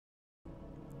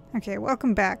Okay,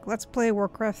 welcome back. Let's play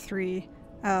Warcraft 3.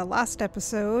 Last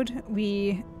episode,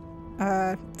 we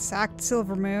sacked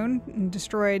Silvermoon and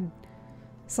destroyed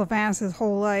Sylvanas'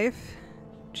 whole life.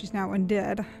 She's now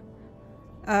undead.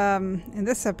 In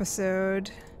this episode,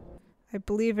 I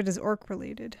believe it is orc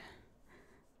related.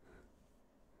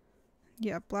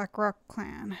 Yeah, Blackrock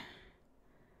Clan.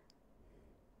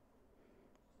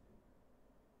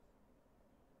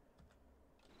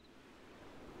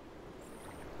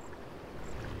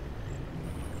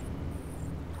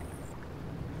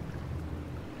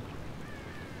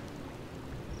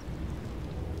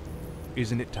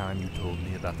 Isn't it time you told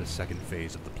me about the second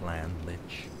phase of the plan,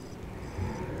 Lich?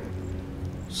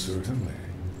 Certainly.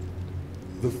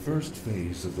 The first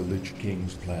phase of the Lich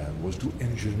King's plan was to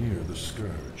engineer the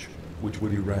Scourge, which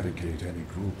would eradicate any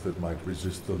group that might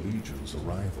resist the Legion's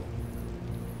arrival.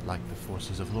 Like the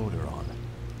forces of Lordaeron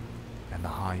and the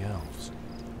High Elves.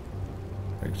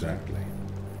 Exactly.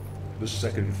 The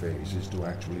second phase is to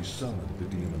actually summon the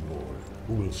Demon Lord,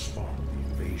 who will spark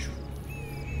the invasion.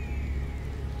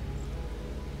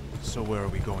 So where are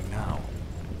we going now?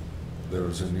 There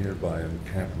is a nearby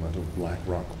encampment of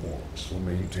Blackrock orcs who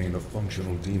maintain a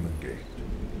functional demon gate.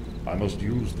 I must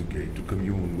use the gate to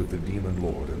commune with the Demon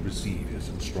Lord and receive his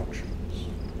instructions.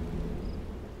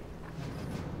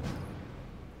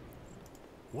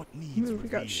 What needs Ooh, we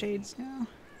got shades now.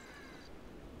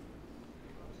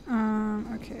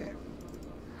 Okay.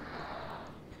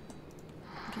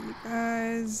 Okay, you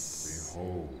guys.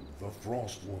 Behold, the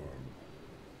frostwyrm.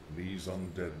 These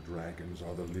undead dragons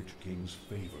are the Lich King's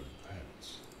favored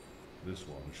pets. This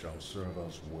one shall serve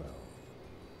us well.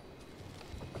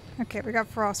 Okay, we got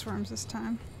frostworms this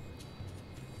time.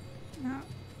 Oh,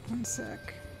 one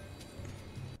sec.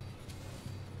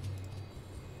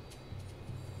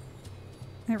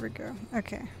 There we go.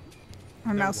 Okay.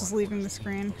 My mouse is leaving the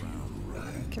screen.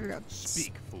 Okay, we got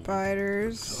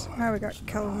spiders. Oh, we got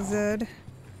kel'thuzad.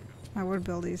 What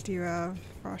abilities do you have?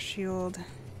 Frost shield.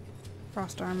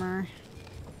 Frost armor.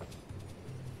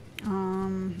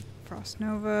 Frost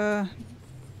nova.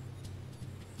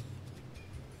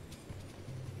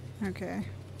 Okay.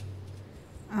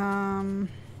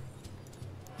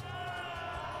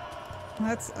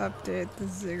 Let's update the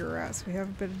ziggurats. We have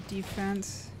a bit of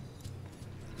defense.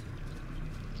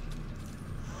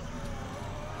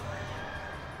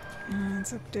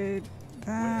 Let's update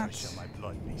that. Where shall my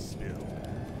blood be spilled?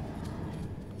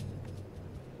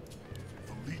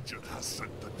 The Legion has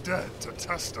sent the dead to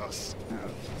test us.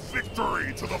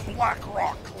 Victory to the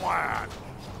Blackrock Clan!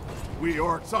 We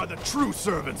orcs are the true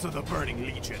servants of the Burning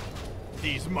Legion.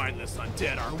 These mindless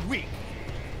undead are weak,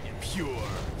 impure.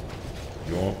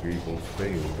 Your people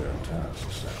failed their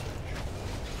task, Savage.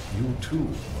 You too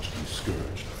must be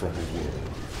scourged from the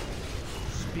world.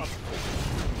 Speak.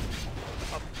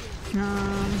 No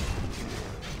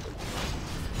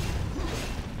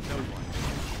one.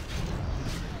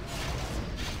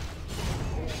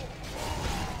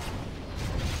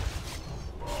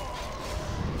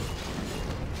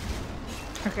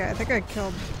 Okay, I think I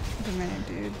killed the main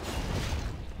dude.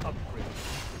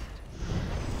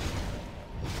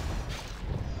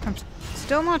 I'm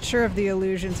still not sure if the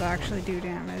illusions actually do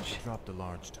damage. Dropped a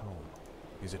large tome.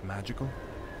 Is it magical?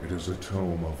 It is a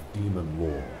tome of demon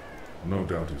lore. No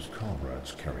doubt his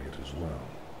comrades carry it as well.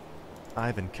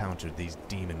 I've encountered these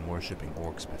demon-worshipping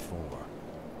orcs before.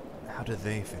 How do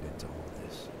they fit into all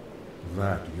this?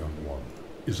 That, young one,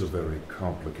 is a very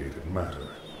complicated matter.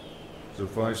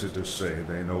 Suffice it to say,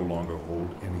 they no longer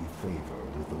hold any favor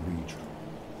with the Legion.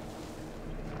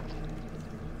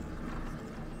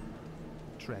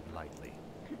 Tread lightly.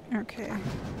 Okay.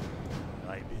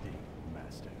 Thy bidding,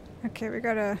 Master. Okay, we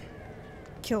gotta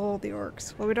kill the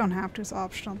orcs. Well, we don't have to, it's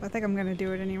optional, but I think I'm gonna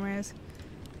do it anyways.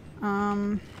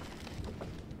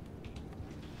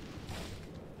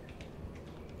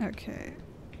 Okay.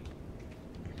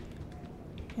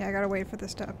 Yeah, I gotta wait for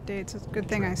this to update, so it's a good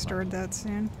thing I stored that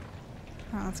soon.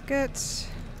 Let's get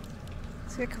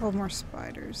a couple more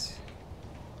spiders.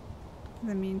 In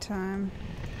the meantime.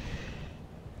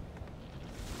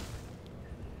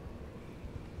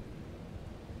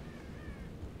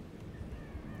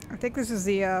 I think this is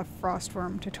the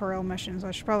frostworm tutorial missions.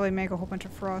 I should probably make a whole bunch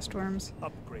of frostworms.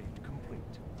 Upgrade complete.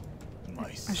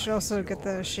 I should also get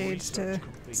the shades to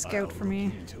scout for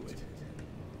me. I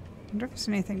wonder if there's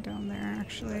anything down there,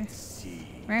 actually.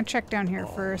 I'm gonna check down here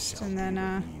first, and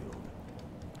then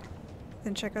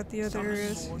check out the other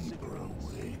areas.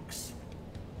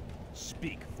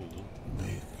 Speak, fool.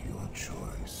 Make your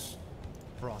choice.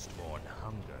 Frostborn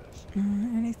hungers.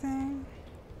 Anything?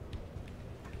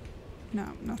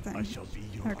 No, nothing. I shall be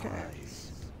your Okay.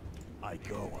 eyes. I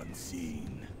go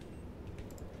unseen.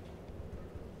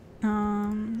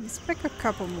 Let's pick a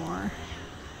couple more.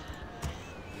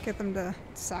 Get them to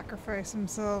sacrifice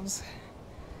themselves.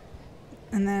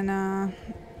 And then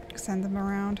send them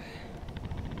around.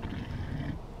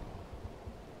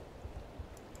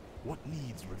 What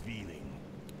needs revealing?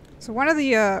 So one of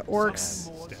the orcs...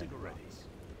 Stand ready.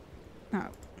 Oh.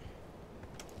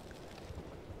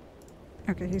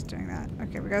 Okay, he's doing that.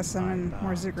 Okay, we gotta summon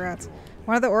more Zugrats.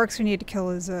 One of the orcs we need to kill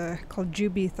is called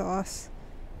Jubithos.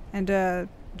 And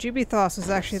Jubithos was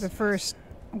actually the first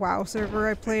WoW server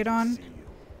I played on.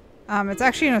 It's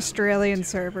actually an Australian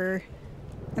server.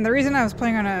 And the reason I was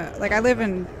playing on a... Like, I live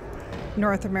in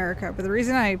North America, but the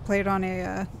reason I played on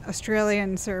a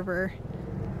Australian server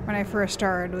when I first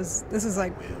started was... This is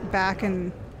like back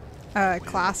in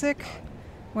Classic,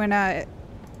 when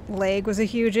lag was a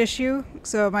huge issue.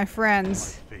 So my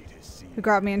friends who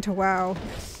got me into WoW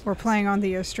were playing on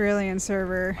the Australian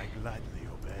server.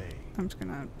 I'm just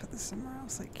gonna put this somewhere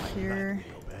else, like here.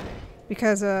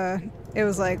 Because it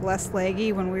was like less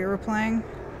laggy when we were playing.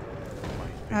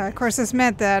 Of course, this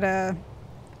meant that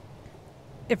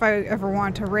if I ever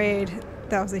want to raid,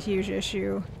 that was a huge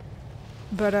issue.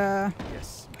 But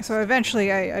so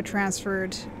eventually I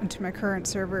transferred into my current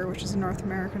server, which is a North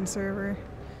American server.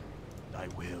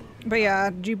 But yeah,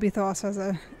 Jubithos has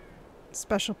a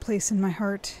special place in my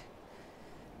heart.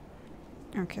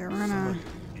 Okay, we're gonna...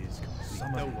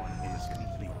 No one is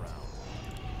complete.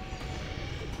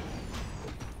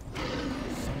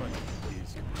 Someone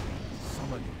is complete.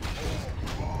 Someone is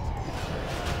complete.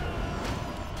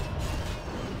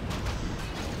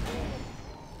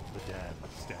 The dad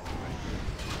stand right.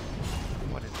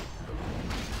 What is it?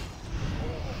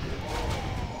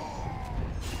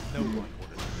 No one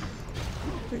orders.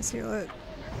 Please heal it.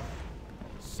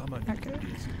 Someone Okay.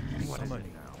 is complete. Someone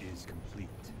is complete.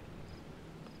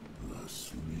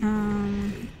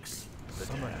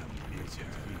 Someone is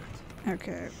complete.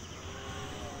 Okay.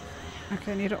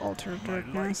 Okay, I need to alter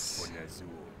darkness.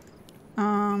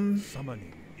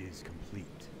 Summoning is complete.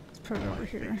 Let's put it over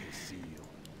here. Fate is sealed.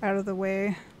 Out of the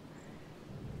way.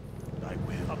 I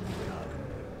will upgrade.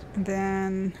 And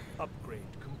then Upgrade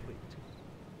complete.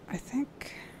 I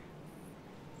think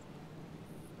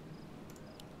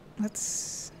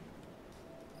let's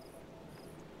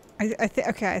I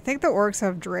think the orcs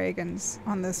have dragons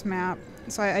on this map.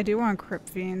 So I do want crypt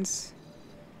fiends.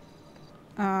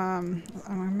 I'm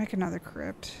gonna make another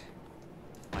crypt.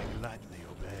 I gladly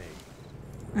obey.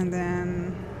 And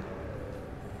then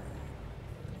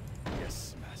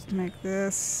Yes, master. make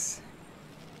this.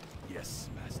 Yes,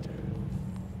 master.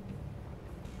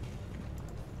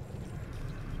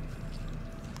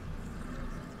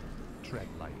 Tread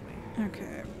lightly.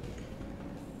 Okay.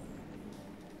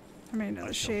 I made another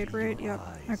I shall shade, be right? your Yep.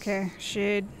 eyes. Okay,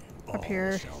 shade up All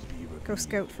here. shall be Go revealed.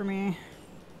 scout for me.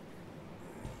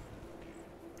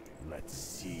 Let's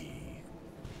see.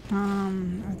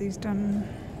 Are these done?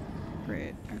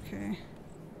 Great, okay.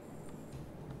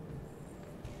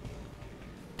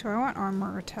 Do I want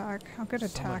armor or attack? I'll get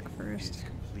attack Summoning first. is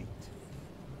complete.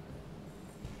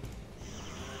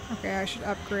 Okay, I should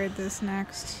upgrade this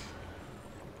next.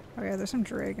 Oh yeah, there's some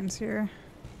dragons here.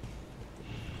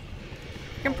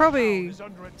 I can probably...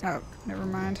 Oh, never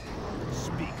mind.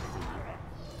 Speak.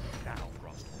 Now,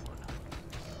 frostwyrm.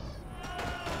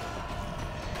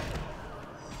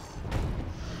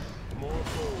 More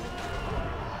gold.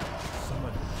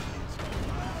 Someone is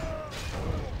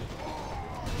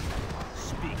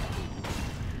speak.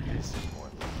 This is more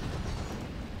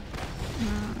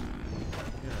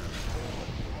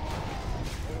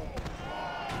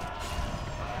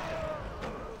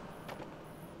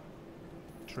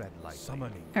tread lightly.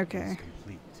 Summoning Okay. is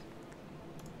complete.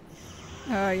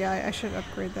 Yeah, I should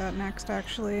upgrade that next,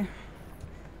 actually. In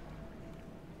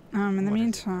the What is it?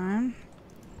 meantime,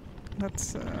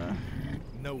 let's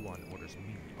No one orders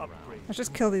me around. let's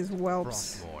just kill these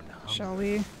whelps, Frostborn shall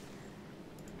we?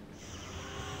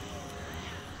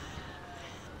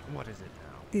 What is it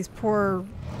now? These poor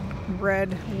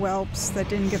red whelps that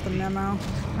didn't get the memo.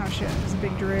 Oh shit, there's a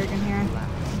big dragon here. No one.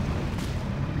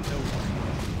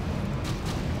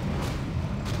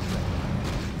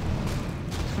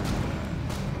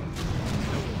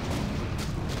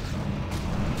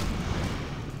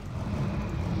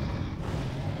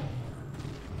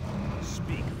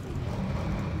 Speak, fool.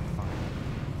 Fine.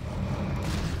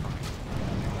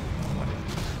 What is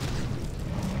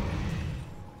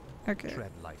Okay, it?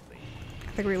 Tread lightly.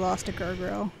 I think we lost a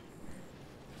guardrail.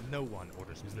 No one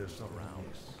orders me around.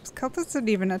 Is kel'thuzad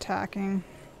even attacking?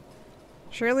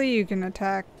 Surely you can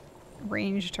attack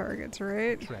ranged targets,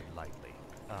 right? Tread lightly.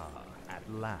 Ah, at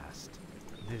last.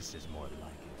 This is more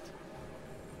like it.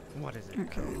 What is it?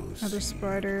 Okay, another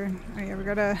spider. Oh yeah, we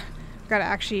gotta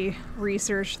actually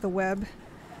research the web.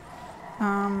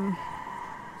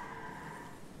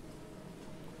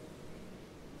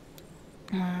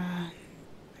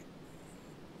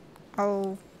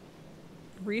 I'll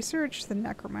research the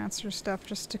necromancer stuff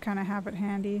just to kind of have it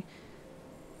handy.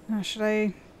 Should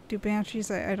I do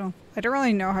banshees? I don't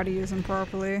really know how to use them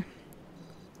properly.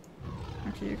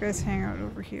 Okay, you guys hang out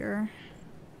over here.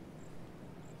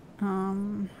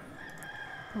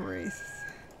 Wraith.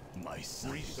 My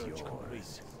sight is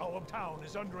yours. Our town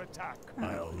is under attack.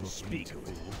 I'll speak to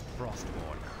it.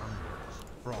 Frostborn hunters.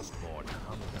 Frostborn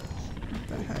hunters. What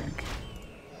the heck?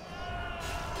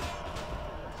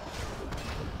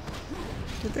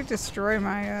 Did they destroy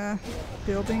my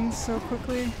buildings so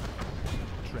quickly?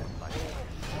 Tread lightly.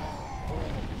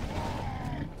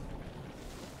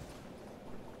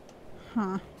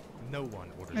 Huh. No one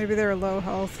orders. Maybe they're low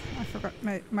health. I forgot.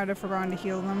 Might have forgotten to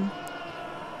heal them.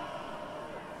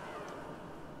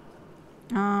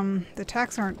 The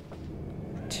attacks aren't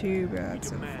too bad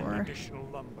so far. Additional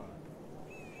lumber.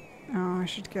 Oh, I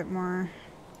should get more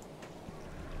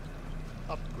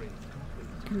Upgrade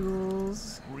complete.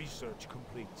 ghouls. Research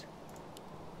complete.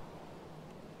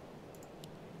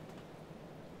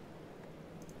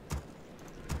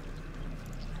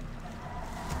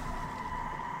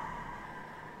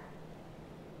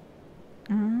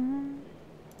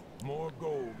 More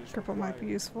gold is Purple might be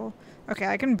required. useful. Okay,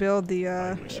 I can build the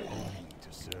I wish only to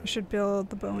I serve. should build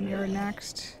the boneyard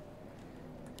next.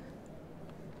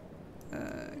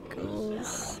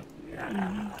 Ghouls.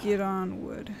 Get on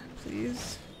wood,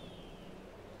 please.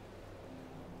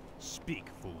 Speak,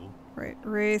 fool. Right,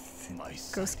 Wraith. My Go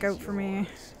sight scout is for me.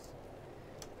 yours.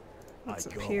 What's I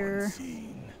up go here?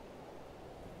 unseen.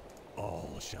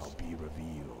 All shall be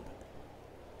revealed.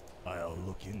 I'll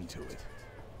look into it.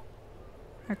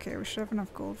 Okay, we should have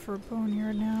enough gold for a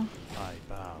boneyard now. I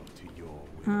bow to your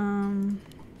will.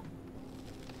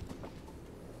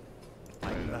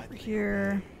 Put it over gladly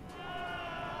here.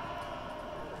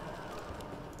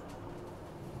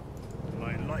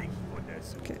 My life for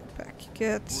this. Okay, back you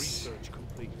get. Research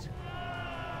complete.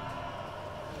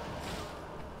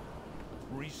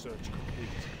 Research complete.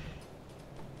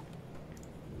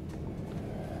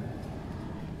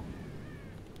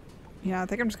 Yeah, I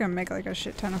think I'm just gonna make like a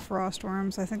shit ton of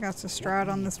frostworms. I think that's the strat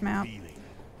on this map.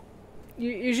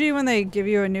 Usually when they give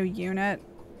you a new unit,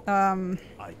 I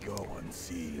go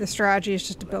unseen. the strategy is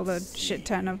just to build a shit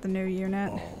ton of the new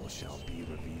unit. All shall be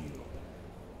revealed.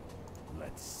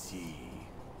 Let's see.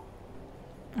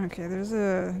 Okay, this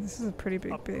is a pretty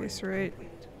big Upgrade base, right?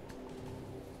 complete.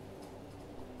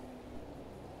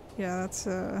 Yeah, that's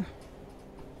how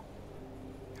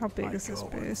big I is this go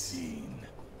base? unseen.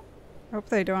 I hope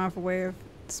they don't have a way of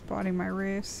spotting my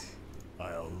wraiths.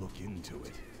 I'll look into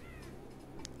it.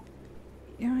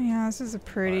 Yeah, this is a I'll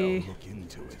pretty look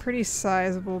into it. pretty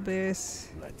sizable base.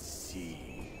 Let's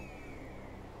see.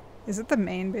 Is it the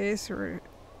main base or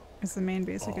is the main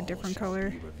base like a All different shall color?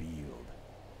 be revealed.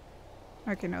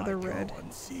 Okay, no, I they're go red.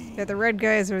 unseen. Yeah, the red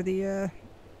guys are the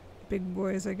big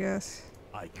boys, I guess.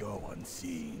 I go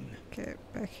unseen. Okay,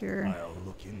 back here. I'll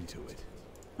look into it.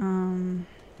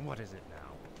 What is it now?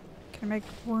 Can I make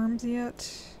worms yet?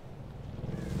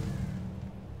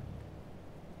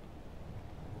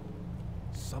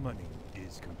 Summoning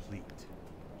is complete.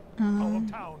 Um,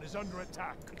 Our town is under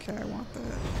attack. Okay, I want that.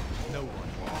 No one.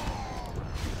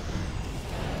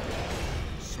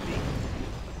 Speak.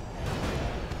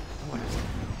 What is it?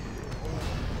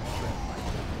 Tread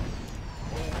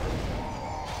lightly.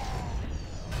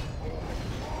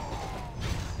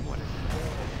 What is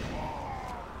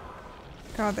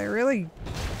it? God, they really...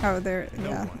 Oh, they're... No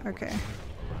Yeah, one okay. orders.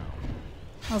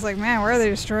 I was like, man, why are they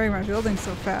destroying my building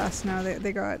so fast? No,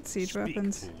 they got siege Speak,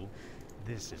 weapons. fool.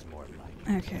 This is more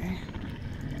like. Okay.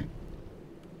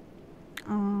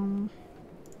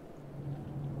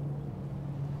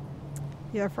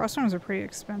 Yeah, frostworms are pretty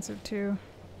expensive too.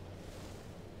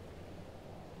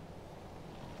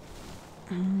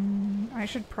 I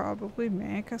should probably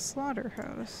make a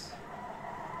slaughterhouse.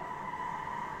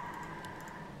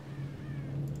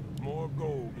 More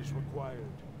gold is required.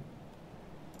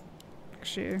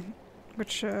 Actually,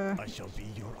 which I shall be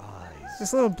your eyes.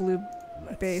 this little blue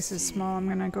Let's base is see. small. I'm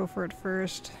gonna go for it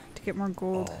first to get more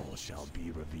gold. All shall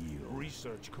be revealed.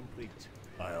 Research complete.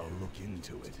 I'll look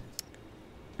into it.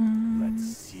 Um,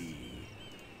 Let's see.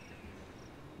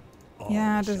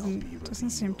 yeah, All it shall be doesn't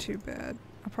seem revealed. too bad.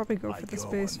 I'll probably go I for this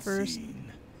go base first.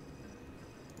 unseen.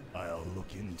 I'll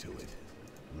look into it.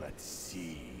 Let's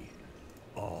see.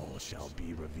 All shall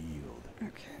be revealed.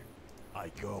 Okay. I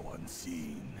go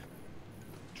unseen.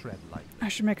 Tread lightly. I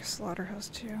should make a slaughterhouse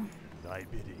too. Thy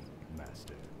bidding,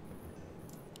 master.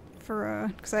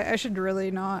 For, because I should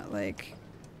really not, like,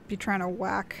 be trying to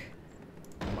whack,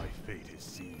 My fate is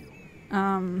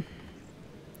sealed.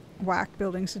 whack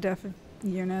buildings to death with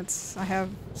units. I have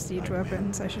siege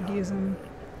weapons, I should use them.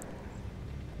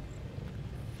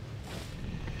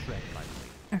 Tread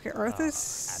lightly. Okay,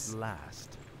 Arthas, At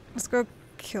last, let's go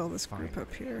kill this group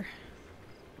up here.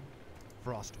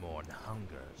 Frostmourne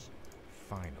hungers.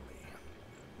 Finally.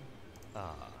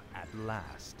 At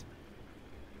last.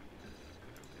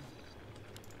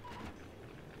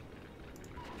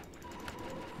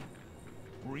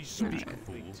 Speak,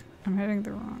 fool. I'm hitting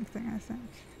the wrong thing, I think.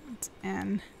 It's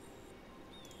N.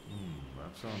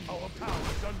 That sounds Our power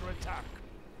is under attack.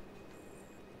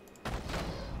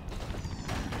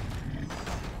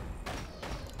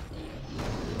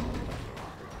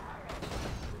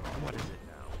 What is it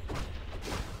now?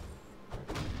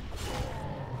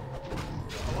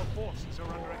 Our forces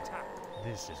are under attack.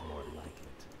 This is more like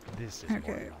it. This is more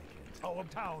Okay. like it. Our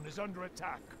town is under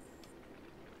attack.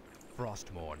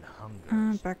 Frostmourne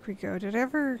hungers. Back we go. Did I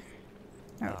ever...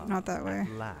 No, not that way. At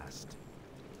last.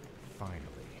 Finally.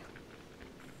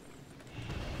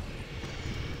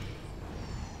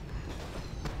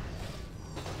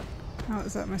 Oh,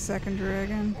 is that my second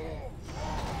dragon?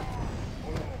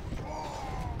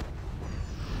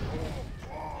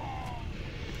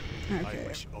 I Okay.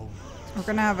 wish only We're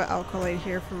gonna have an alkalite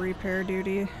here for repair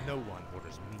duty. No one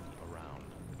orders me around.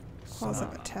 Calls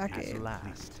up attack At aid.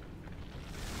 last.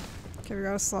 Okay, we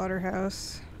got a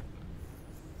slaughterhouse.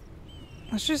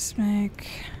 Let's just make...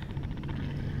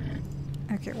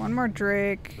 Okay, one more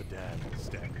drake. the dead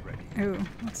stand ready. Ooh,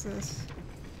 what's this?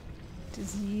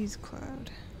 Disease cloud.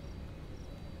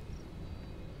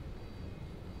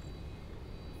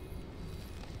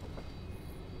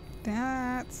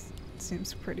 That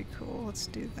seems pretty cool. Let's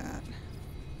do that.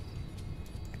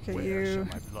 Okay, Where shall you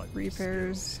my blood be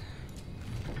repairs.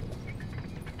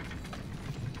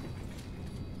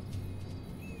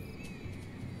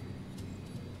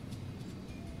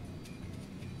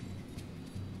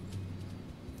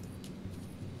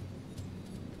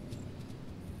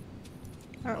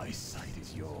 Oh, My sight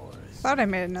is yours. thought I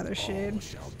made another shade. All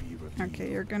shall be revealed.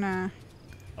 Okay, you're gonna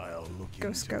I'll look go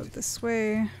into scout it. this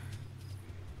way.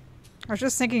 I was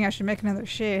just thinking I should make another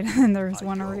shade, and there was I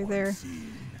one go already there.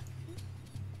 unseen.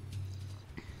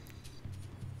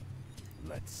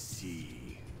 Let's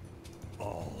see.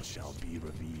 All shall be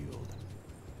revealed.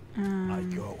 I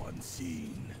go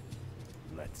unseen.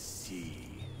 Let's see.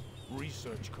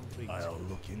 Research complete. I'll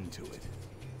look into it.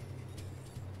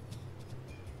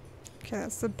 Okay,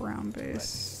 that's the brown Let's base.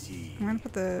 see. I'm gonna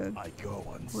put the I go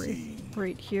right, unseen.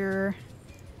 right here.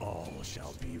 All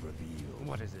shall be revealed.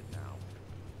 What is it now?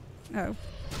 Oh,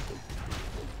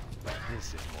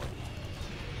 This is more like it.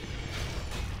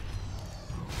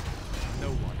 No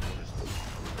one orders me.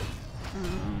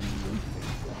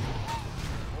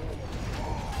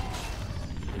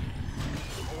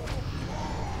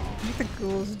 what are the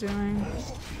ghouls doing?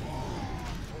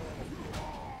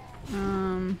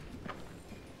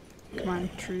 Come on,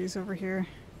 trees over here.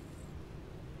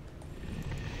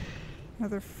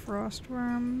 Another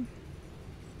frostworm.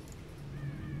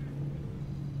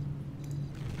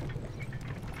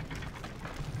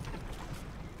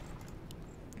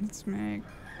 Let's make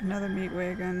another meat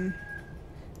wagon.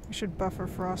 We should buffer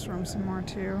frostworm some more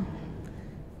too.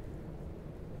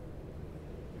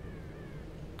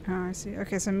 Oh, I see.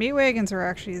 Okay, so meat wagons are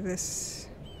actually this.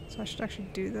 So I should actually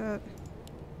do that.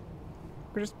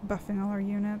 We're just buffing all our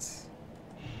units.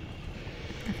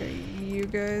 Okay, you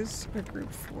guys are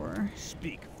group 4.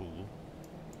 Speak, fool.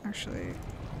 Actually,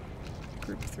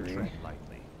 group 3. Tread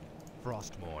lightly.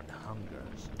 Frostmourne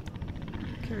hungers.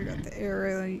 Okay, we got the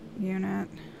aerial unit.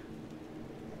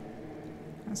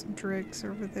 Got some drakes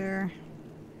over there.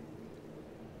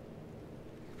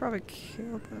 Probably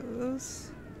kill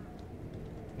those.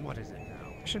 What is it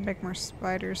now? I should make more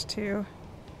spiders too.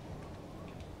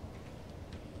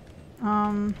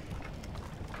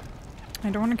 I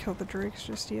don't want to kill the drakes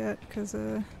just yet, because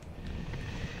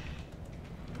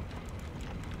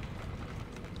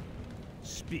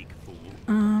Speak, fool.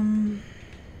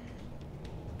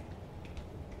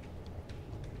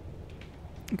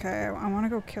 Okay, I want to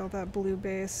go kill that blue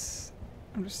base.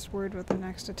 I'm just worried about the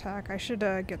next attack. I should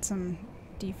get some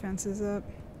defenses up.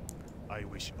 I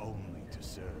wish only to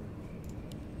serve.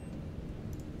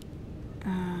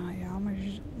 Yeah, all my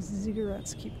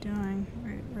ziggurats keep doing.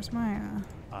 Wait, where's my,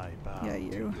 I bow Yeah, to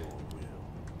you. your will.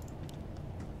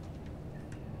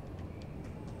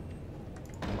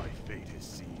 My fate is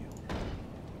sealed.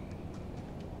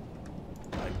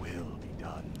 Thy will be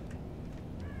done.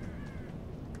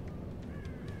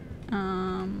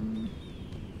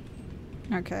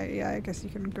 Okay, yeah, I guess you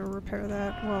can go repair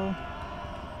that. Well,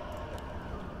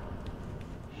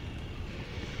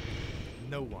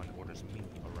 No one orders me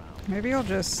around. maybe I'll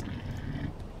just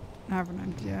have an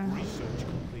idea. Research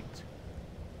complete.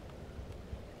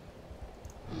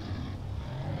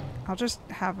 I'll just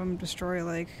have them destroy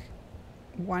like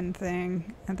one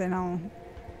thing and then I'll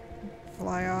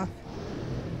fly off.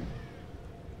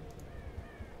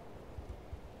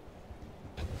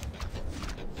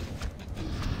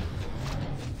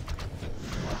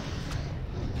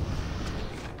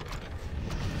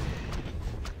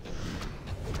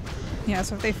 Yeah,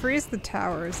 so if they freeze the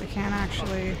towers, they can't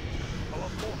actually... Our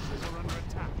forces are under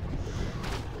attack.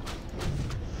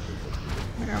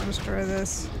 I gotta destroy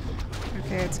this.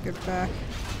 Okay, it's good back.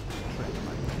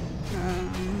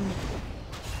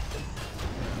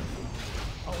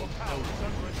 Our power is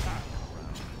under attack.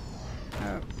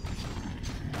 Oh,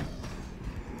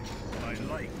 I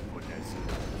like goodness.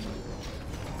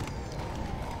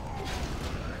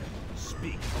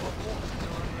 Speak. Our forces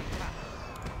are under attack.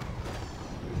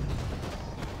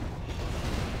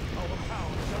 Our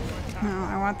power is under attack. no,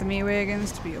 I want the meat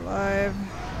wagons to be alive.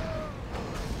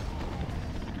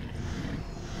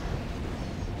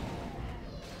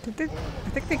 Did they? I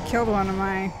think they killed one of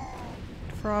my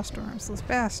frostwyrms, those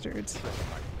bastards.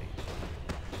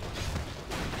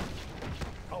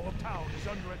 Our town is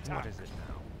under attack. What is it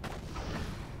now?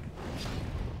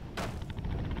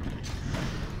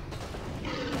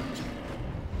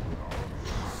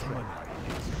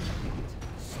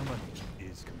 Summoning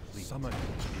is complete. Summoning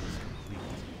is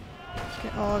complete.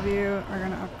 Okay, all of you are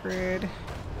gonna upgrade.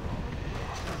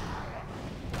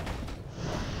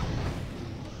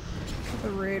 The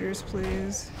raiders,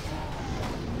 please.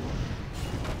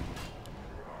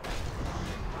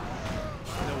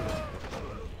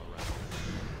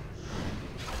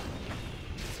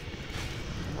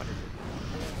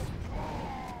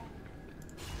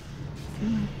 Oh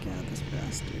my god, these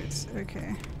bastards.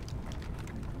 Okay.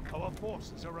 Our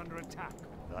forces are under attack.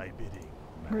 Thy bidding.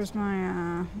 Where's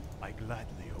my, I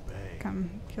gladly obey. come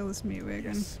kill this meat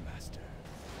wagon. Yes, master.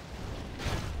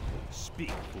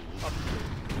 Speak, fool.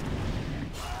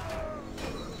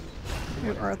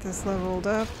 Get Arthas leveled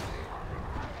up.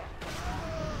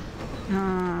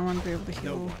 I want to be able to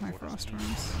heal my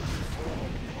frostwyrms.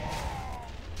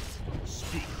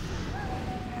 Speak.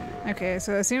 Okay,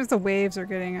 so it seems the waves are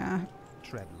getting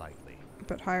Tread lightly. a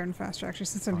bit higher and faster. Actually,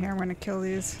 since I'm here, I'm going to kill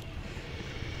these.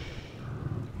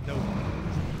 No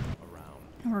one around.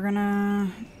 And we're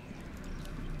gonna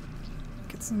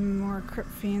get some more crypt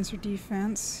fiends for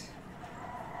defense.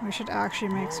 We should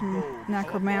actually make some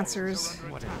necromancers.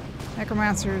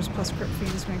 Necromancers plus crypt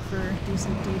fiends make for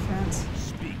decent defense.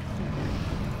 Speak.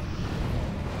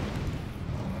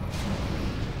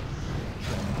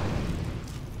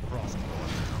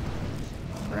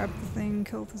 Grab the thing,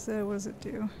 kel'thuzad. What does it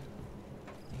do?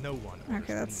 No one.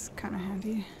 Okay, that's kind of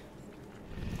handy.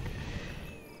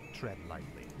 Tread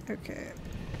lightly. Okay.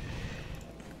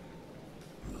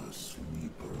 The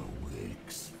Sweeper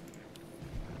awakes.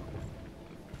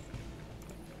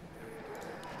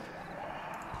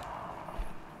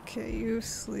 Okay, you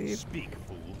sleep. Speak,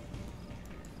 fool.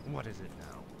 What is it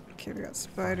now? Okay, we got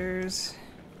spiders.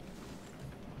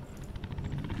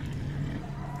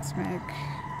 Let's make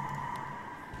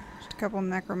just a couple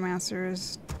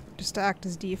necromancers just to act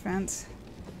as defense.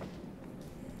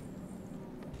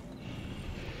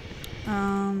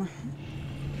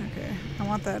 Okay, I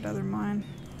want that other mine.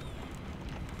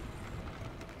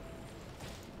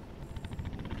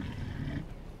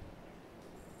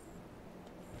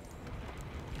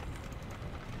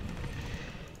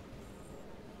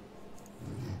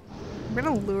 I'm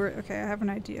gonna lure it. Okay, I have an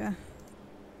idea.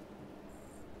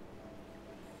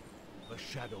 The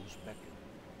shadows beckon.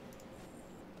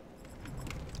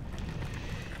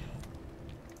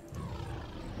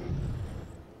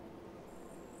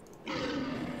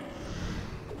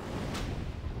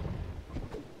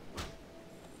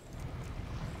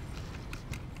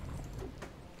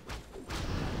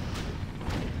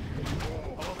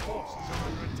 Our forces are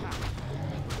under attack.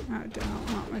 I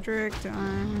don't want my drake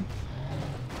dying.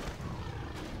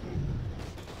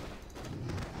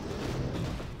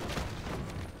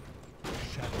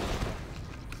 Shadows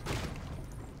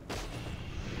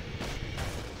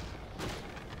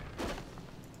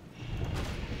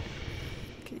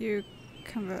Okay, you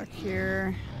come back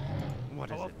here.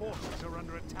 What is Our it? forces are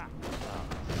under attack.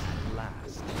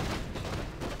 Last.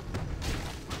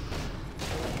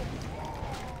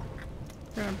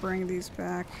 We're gonna bring these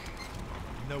back.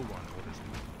 No one orders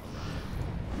me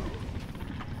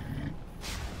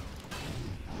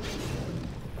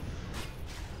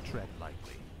around. Tread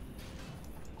lightly.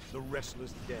 The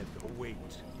restless dead await.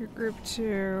 You're group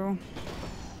 2.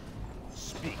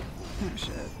 Speak. Oh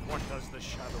shit. What does the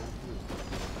shadow do?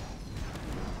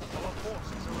 Our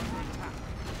forces are under attack.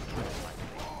 Tread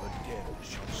lightly. The dead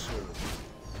shall serve.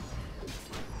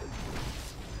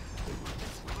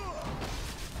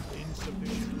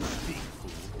 Insufficient. Speak,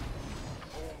 fool.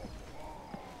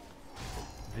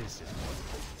 This is what.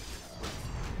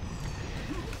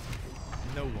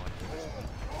 No one.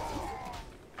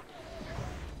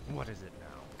 What is it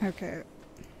now? Okay.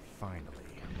 Finally.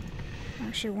 I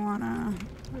actually wanna.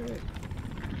 Wait.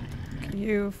 Can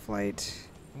you flight?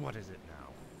 What is it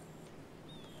now?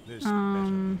 This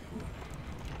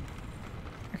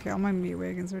Okay, all my meat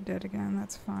wagons are dead again.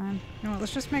 That's fine. You know what?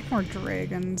 Let's just make more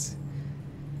dragons.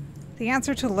 The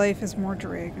answer to life is more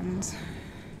dragons.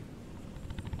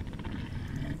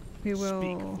 We will.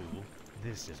 Speak, fool.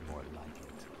 This is more like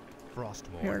it.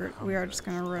 Frostwyrms. We are just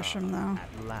gonna rush him though.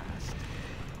 At last,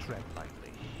 tread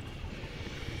lightly.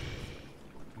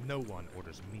 No one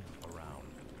orders me around.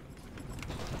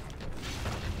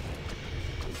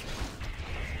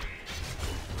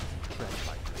 Tread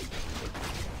lightly.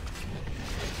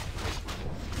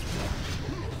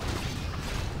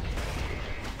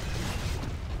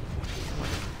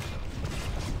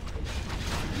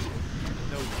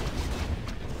 No one.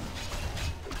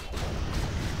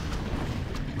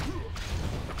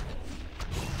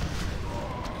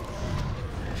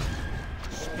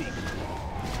 Speak.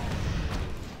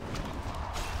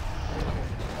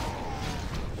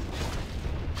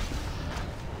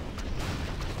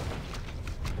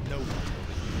 No one.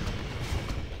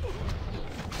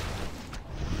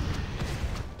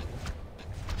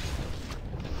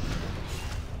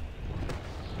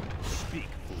 Speak,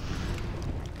 fool.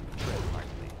 Tread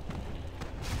lightly.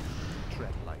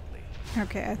 Tread lightly.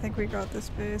 Okay, I think we got this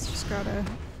base. Just gotta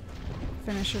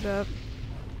finish it up.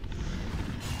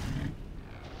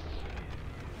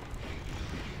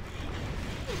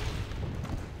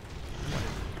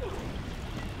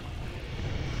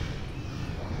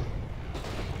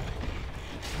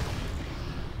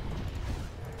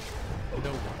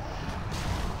 No one.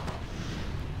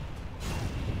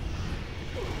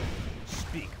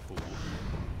 Speak, fool.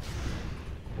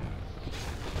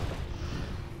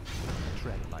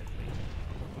 Tread lightly.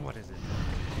 What is it?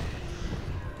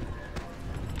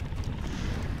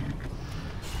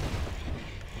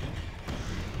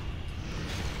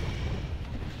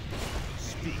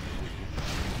 Speak,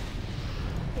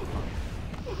 fool.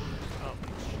 I'll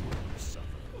make sure you suffer.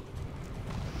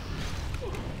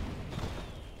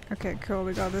 Okay, cool.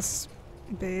 We got this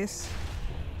base.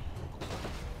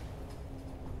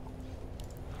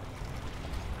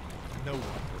 No one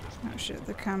orders Oh shit,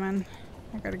 they're coming.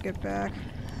 I gotta get back.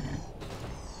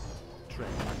 tread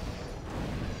lightly.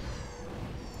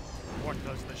 What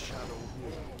does the shadow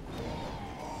do?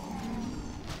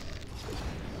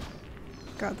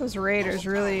 God, those raiders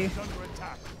really, Is under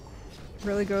attack.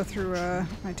 really go through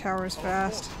my towers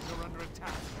fast. Forces are under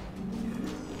attack.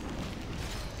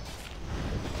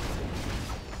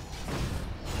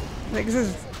 I think this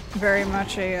is very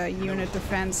much a unit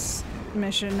defense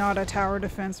mission, not a tower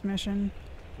defense mission.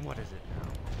 What is it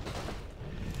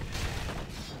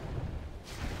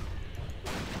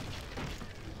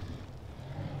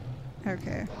now?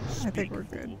 Okay, I think we're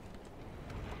good.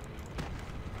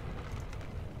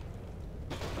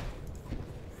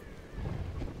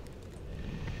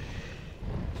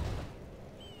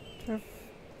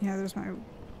 Yeah, there's my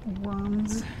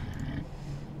worms.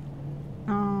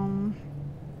 Oh,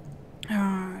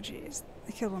 jeez.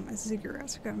 I killed all my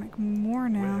ziggurats. I gotta make more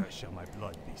now. Where shall my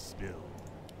blood be spilled?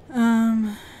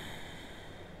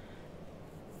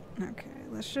 Okay,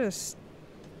 let's just...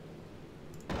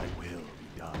 I will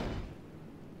be done.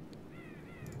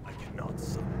 I cannot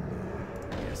surrender.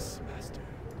 Yes, master.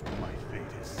 My fate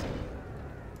is sealed.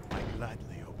 I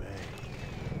gladly obey.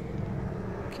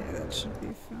 Okay, that should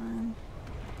be fine.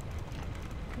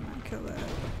 Come on, kill that.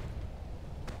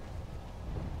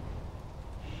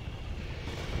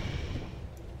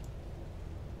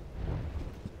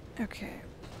 Okay.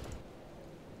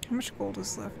 How much gold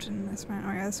is left in this mine?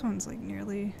 Oh yeah, this one's like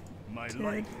nearly My dead.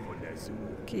 life for Nezu.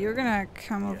 Okay, you're gonna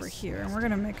come over Yes, here, and master. we're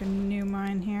gonna make a new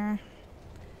mine here.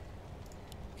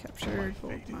 Capture My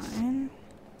gold fate is mine.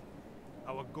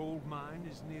 Our gold mine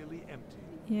is nearly empty.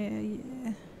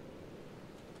 Yeah.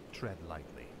 Tread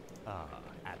lightly. Ah,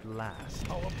 at last.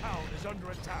 Our town is under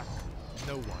attack.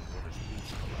 No one orders me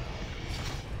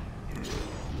around.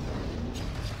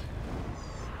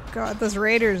 God, those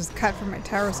raiders cut from my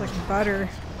towers like butter.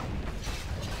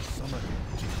 Summon.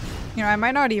 You know, I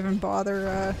might not even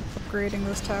bother upgrading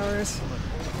those towers.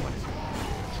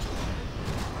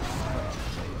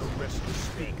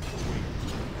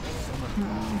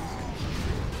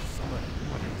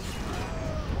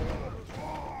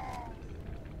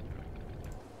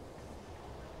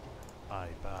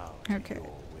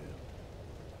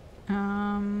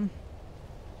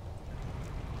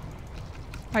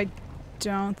 I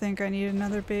don't think I need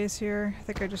another base here. I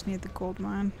think I just need the gold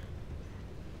mine.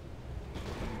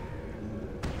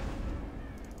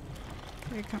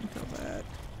 Okay, come fill that.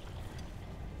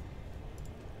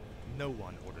 No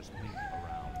one orders me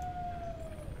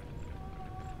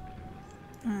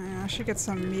around. I should get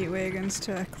some meat wagons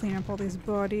to clean up all these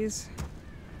bodies.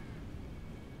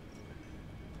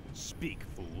 Speak,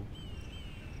 fool.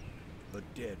 The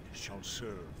dead shall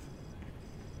serve.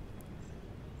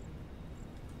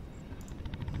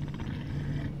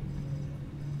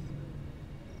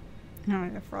 Oh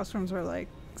yeah, frostwyrms are like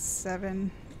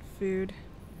 7 food.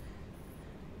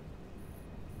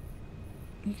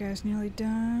 You guys nearly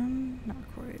done? Not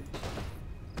quite.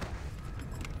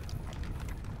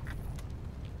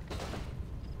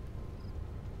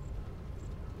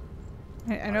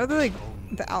 I know that like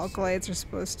the alkalites are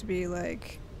supposed to be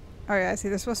like, oh yeah, I see,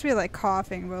 they're supposed to be like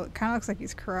coughing, but it kind of looks like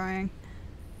he's crying.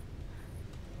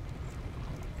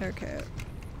 Okay,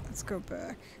 let's go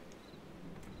back.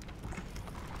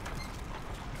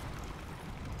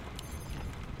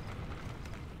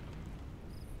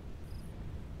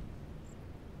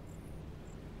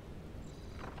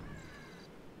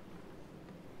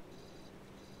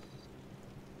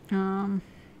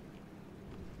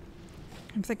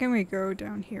 I'm thinking we go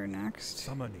down here next.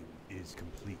 Summoning is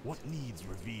complete. What needs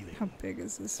revealing? How big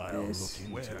is this I'll look space?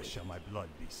 into Where shall my blood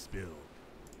be spilled?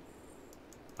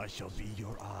 I shall be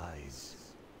your eyes.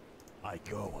 I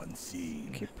go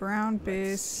unseen. Okay, brown Let's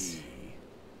base. see.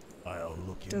 I'll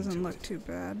look Doesn't into look it. too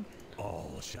bad.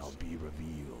 All shall be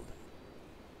revealed.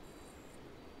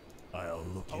 I'll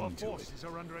look Our into forces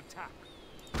are under attack.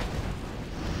 Tread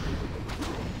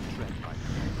lightly.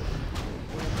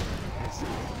 This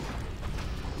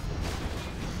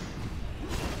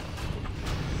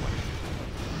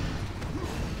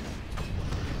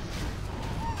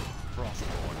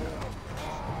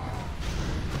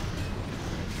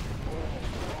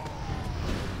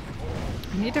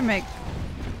I need to make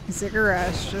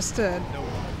ziggurats just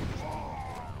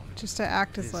to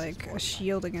act as like a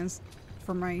shield against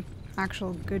for my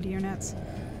actual good units.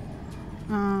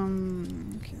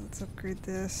 Okay, let's upgrade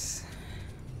this.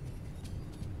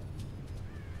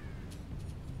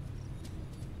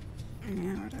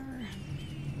 Yeah, whatever.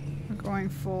 We're going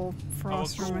full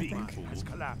frost room, I think. Has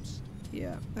collapsed.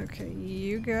 Yeah. Okay,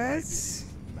 you guys.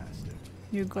 Master.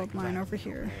 New gold mine over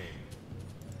here.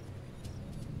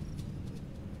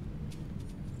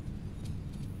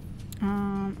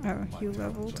 Oh, you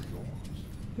leveled.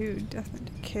 Ooh, death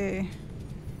and decay.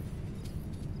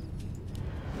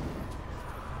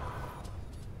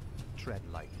 tread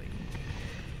lightly.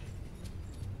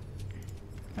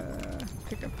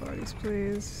 Pick up bodies,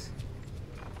 please.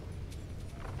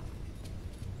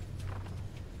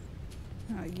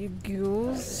 You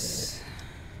ghouls.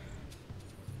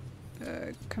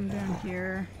 Come down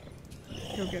here.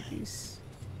 Go get these.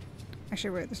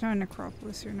 Actually, wait, there's no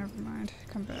necropolis here, never mind.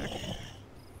 Come back.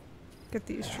 Get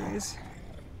these trees.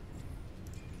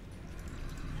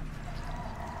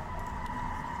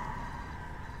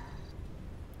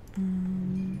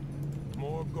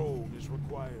 More gold is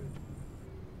required.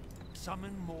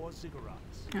 Summon more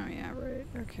ziggurats. Oh yeah, right,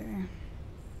 okay.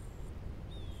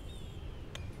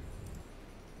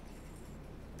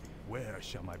 Where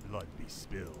shall my blood be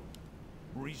spilled?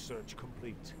 Research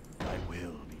complete. I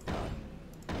will be done.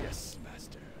 Yes,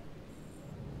 master.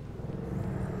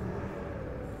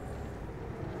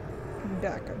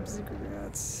 Backup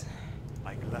ziggurats.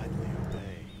 I gladly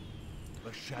obey.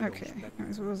 The shadows Okay, that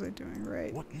anyways, what was I doing?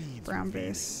 Right. What needs Brown revealing?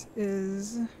 base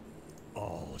is...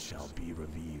 All shall be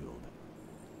revealed.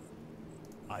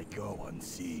 I go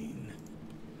unseen.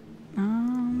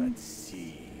 Let's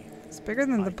see. It's bigger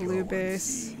than the I blue go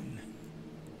base. unseen.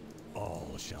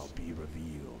 All shall be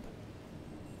revealed.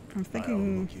 I'm I'll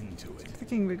thinking look into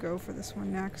it. we go for this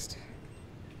one next.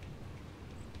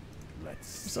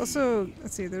 Let's There's see. also,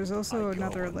 let's see, there's also I go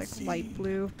another like light unseen.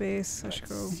 blue base. I should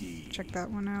Let's go see. check that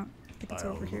one out. I think it's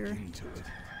I'll over look here. into it.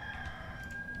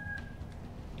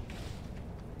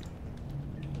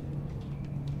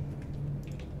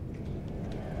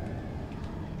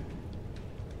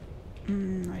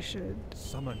 I should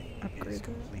Summoning upgrade is that.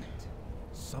 complete.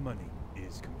 Summoning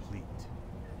is complete.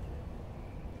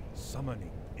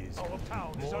 Summoning is Our complete.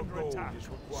 town is More under gold attack. is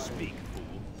required. Speak,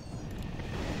 fool.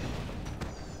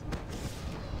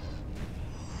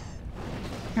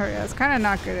 Oh yeah, it's kind of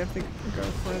not good if they go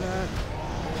for that.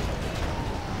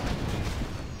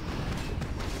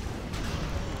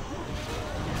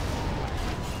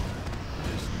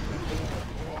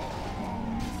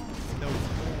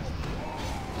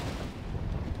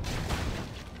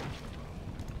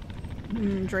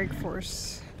 Drake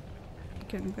Force.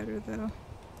 Getting better though.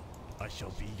 I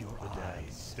shall be your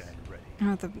eyes. Stand ready.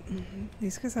 Oh,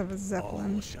 these guys have a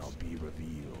Zeppelin. All shall be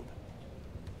revealed.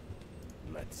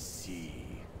 Let's see.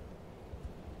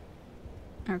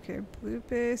 Okay, blue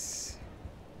base.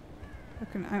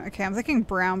 Okay, I'm thinking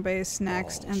brown base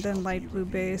next, and then light blue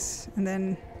base, and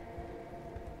then...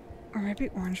 Or maybe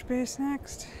orange base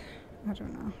next? I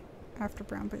don't know. After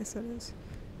brown base, that is.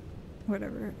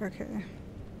 Whatever, okay.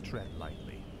 Tread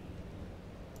lightly.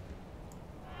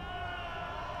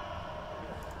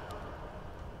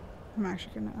 I'm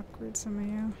actually gonna upgrade some of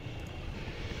you.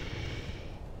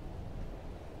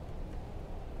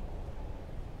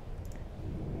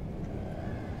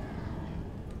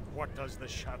 What does the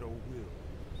shadow will?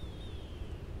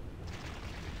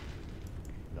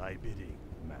 Thy bidding,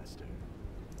 master.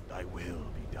 Thy will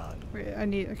be done. Wait, I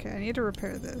need to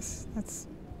repair this. That's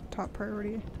top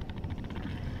priority.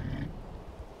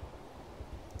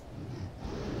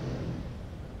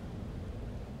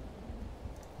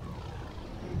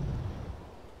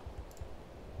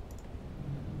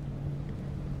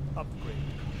 Upgrade.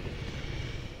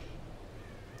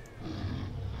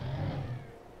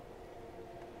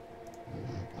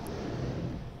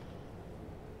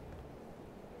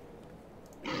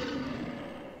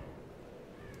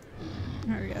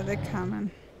 Oh yeah, they're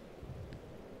coming.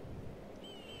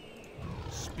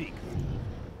 Speak.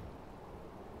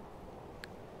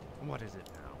 What is it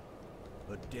now?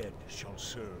 The dead shall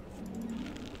serve.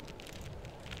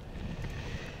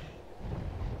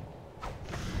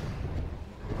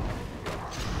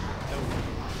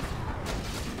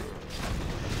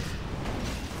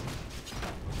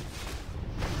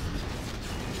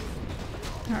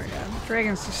 Oh yeah, the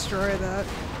dragons destroy that.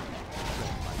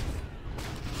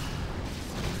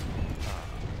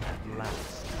 At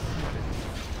last.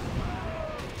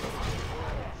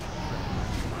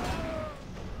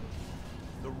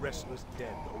 The restless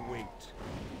dead await.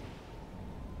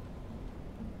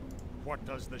 What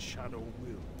does the shadow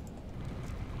will?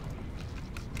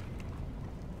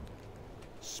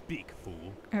 Speak,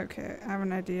 fool. Okay, I have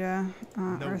an idea. No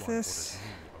one Arthas. orders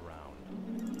me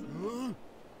around.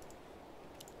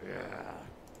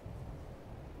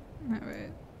 No, wait.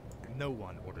 No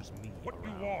one orders me What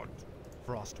around. you want?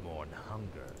 Frostmourne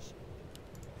hungers.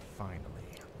 Finally.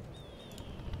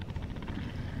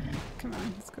 Come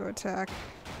on, let's go attack.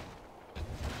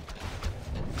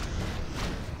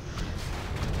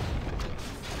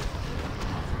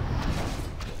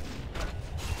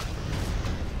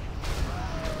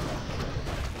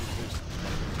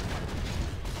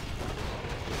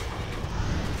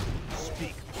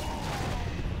 Speak.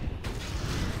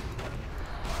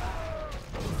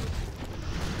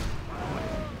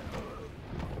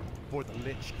 For the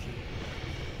Lich King.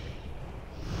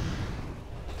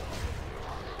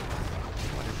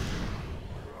 What is it?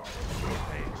 Your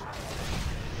page.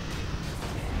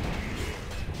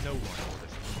 No one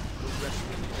orders me. The rest of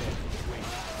the dead wait.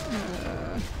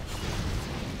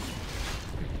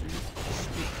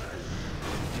 Speak.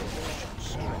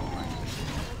 Strength.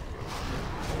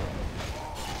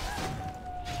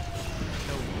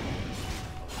 No one.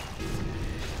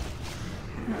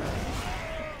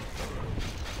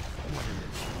 What is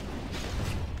it?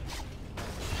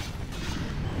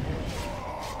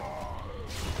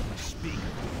 Speak.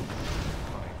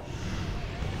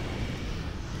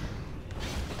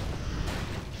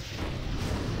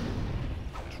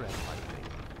 Tread lightly.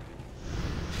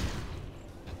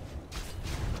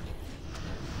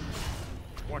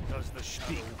 What does the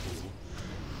shadow will?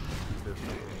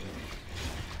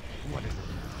 What is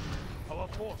it? Our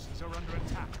forces are under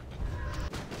attack.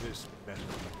 This better.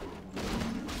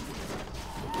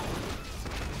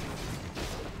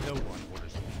 No one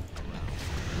orders me around.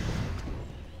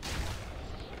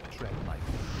 Tread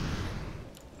lightly.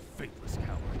 Faithless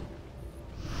coward.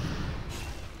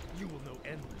 You will know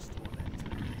endless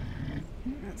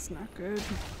torment. That's not good.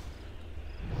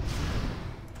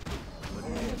 The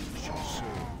dead shall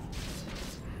serve.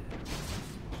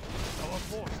 Our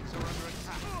forces are under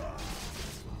attack.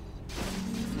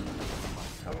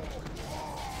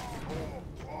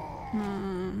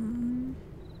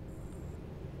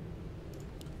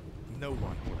 No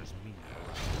one orders me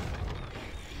around.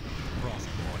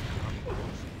 Frostmourne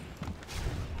hungers.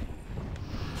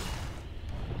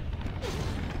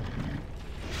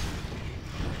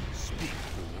 Speak,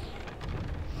 fool.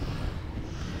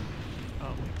 I'll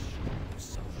make sure you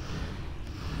suffer.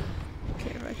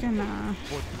 Okay, if I can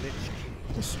For the Lich King.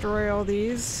 destroy all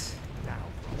these. Now,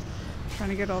 Trying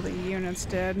to get all the units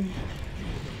dead. You will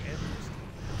know endless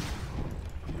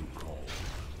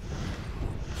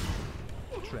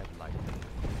tread lightly.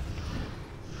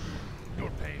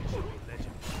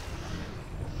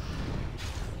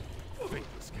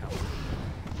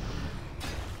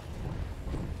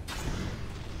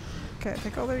 Okay, I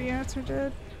think all their units are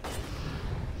dead.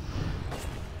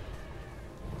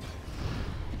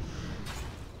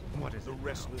 What is The it now?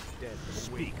 restless dead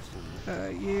Speak, await.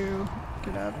 fool. You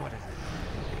get up. What is it?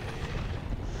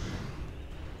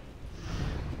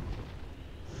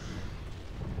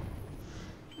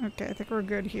 Okay, I think we're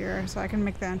good here, so I can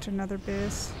make that into another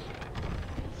base.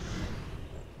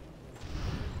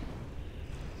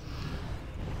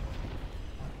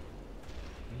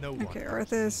 No one Okay, comes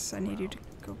Arthas, I moving need you to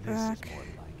around. go This back. is more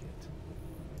like it.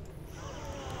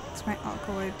 It's my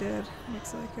alkaloid dead.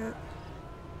 Looks like it.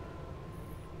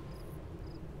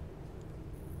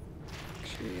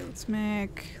 Actually, let's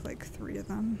make like 3 of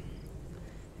them.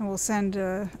 And we'll send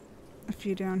a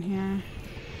few down here.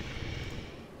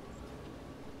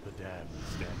 The damned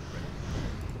stand ready.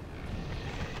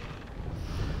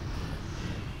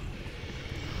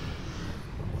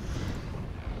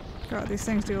 God, these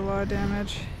things do a lot of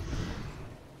damage.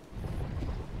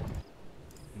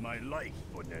 My life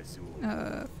for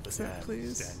Nezul. Fix The that, damned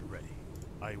please. stand ready.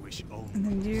 I wish only And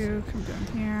then to you serve. come down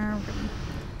here. We're gonna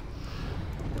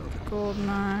build a gold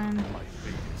mine. My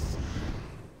fate is sealed.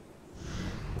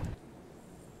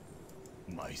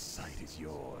 My sight is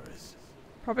yours.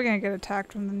 Probably gonna get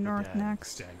attacked from the The north damned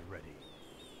next. stand ready.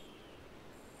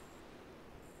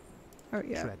 Oh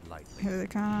yeah, Tread lightly. here they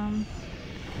come.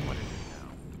 What is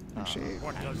it now? Actually,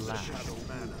 What does the last. shadow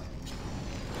matter?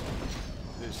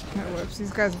 This oh, whoops,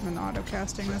 these guys have been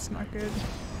auto-casting, that's not good.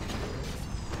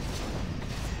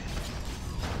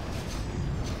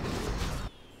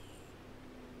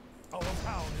 our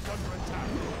town is under attack.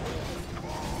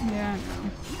 Yeah, I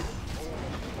know.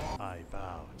 I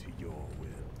bow to your will.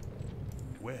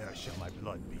 Where shall my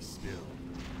blood be spilled?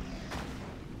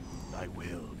 Thy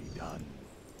will be done.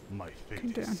 My fate Come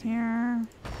is down sealed. here.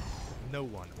 No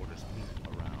one orders me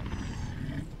around.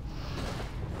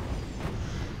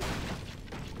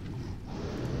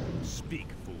 Speak,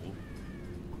 fool.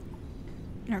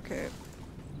 Okay.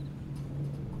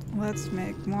 Let's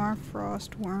make more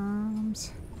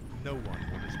frostwyrms. No one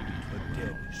orders me. The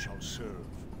dead shall serve.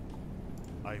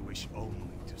 I wish only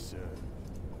to serve.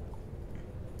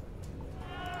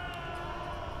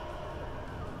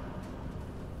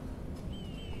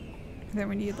 Then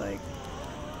we need like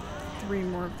 3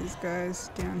 more of these guys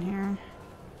down here.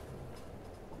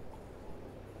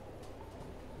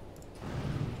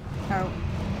 Oh,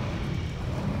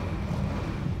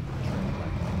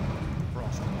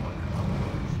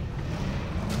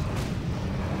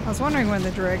 I was wondering when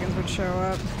the dragons would show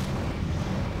up.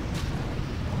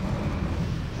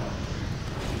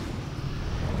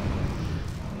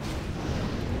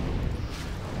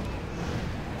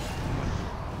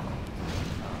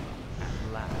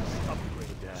 At last. Upgrade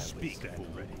the damned Speak, stand fool.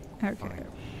 ready. Okay.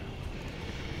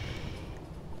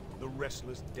 The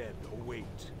restless dead await.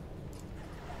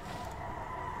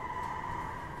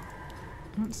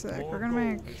 One sec, More we're gonna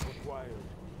make gold is required.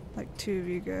 like 2 of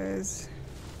you guys.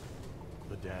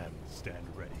 The damned stand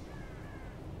ready.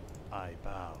 I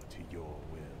bow to your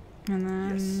will. And then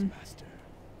Yes, master.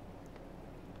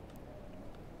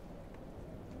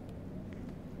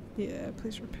 yeah,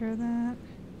 please repair that.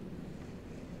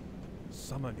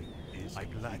 Summoning is I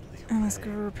gladly obey. And let's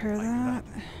go repair I that.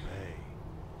 gladly obey.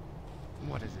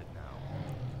 What is it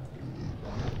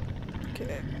now?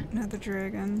 Okay, another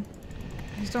dragon.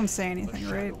 Just don't say anything,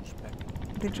 The right? shadows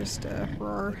beckon. They just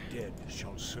roar. The dead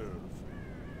shall serve.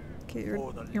 Okay,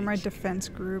 For the you're my Legion. defense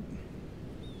group.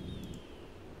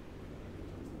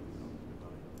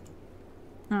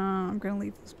 I'm gonna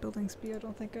leave those buildings be. I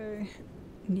don't think I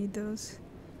need those.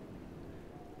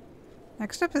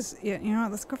 Next up is, yeah, you know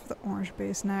what, let's go for the orange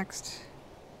base next.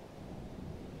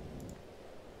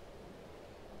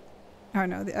 Oh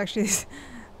no, actually,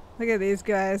 look at these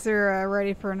guys. They're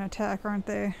ready for an attack, aren't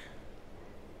they?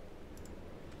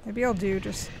 Maybe I'll do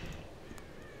just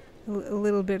a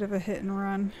little bit of a hit and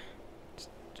run. Just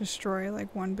destroy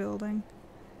like one building.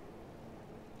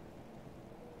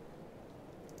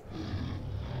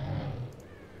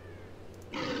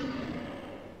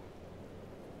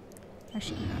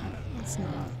 Actually, no, let's not.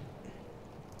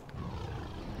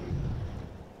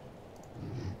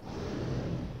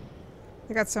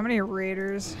 They got so many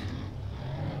raiders.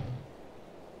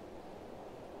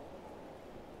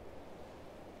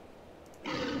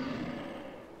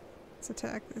 Let's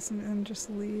attack this and then just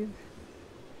leave.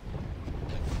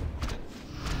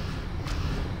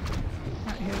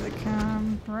 Right, here they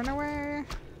come. Run away!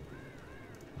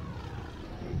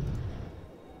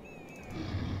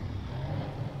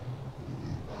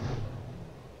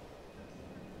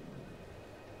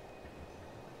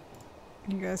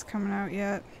 You guys coming out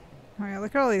yet? Oh yeah,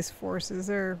 look at all these forces.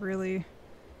 They're really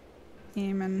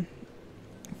aiming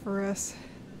for us.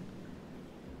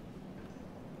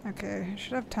 Okay, I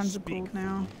should have tons of gold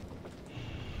now.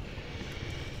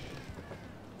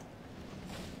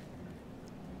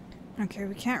 Okay,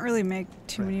 we can't really make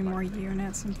too many more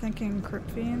units. I'm thinking Crypt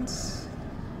Fiends.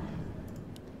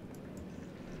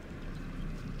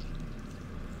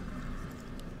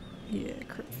 Yeah,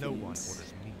 Crypt No one Fiends.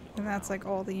 orders me. And that's like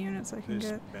all the units I can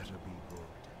This get. better be good.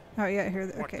 Oh yeah, here.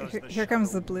 What Okay, does here, the here comes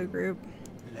shadow the blue will? group.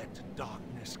 Let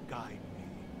darkness guide me.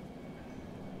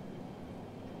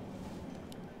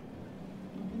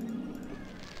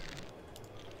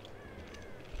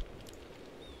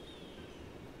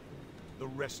 The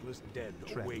restless dead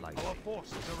Tread await. lightly. Our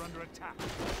forces are under attack.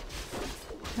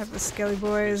 Have the Skelly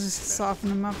Boys soften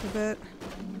them up a bit.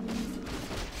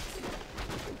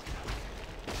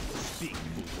 Speak,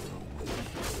 fool.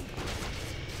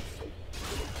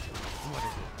 What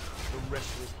is it? The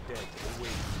restless dead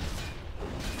await.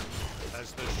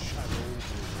 As the shadow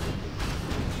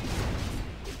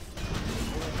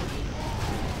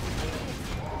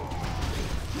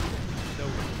no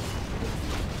one.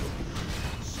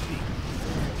 Speak.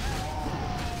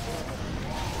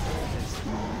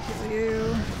 Kill you.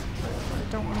 I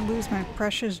don't want to lose my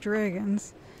precious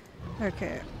dragons.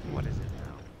 Okay. What is it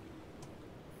now?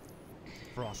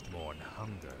 Frostmourne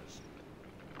hungers.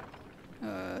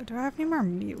 Do I have any more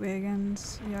meat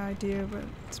wagons? Yeah, I do, but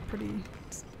it's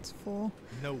it's full.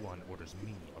 No one orders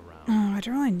me around. Oh, I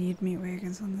don't really need meat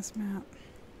wagons on this map.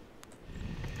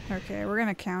 Okay, we're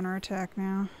gonna counterattack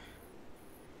now.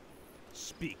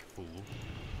 Speak, fool.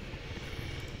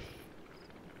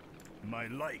 My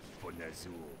life for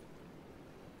Nazul.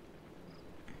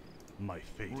 My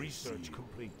fate. Research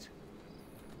complete.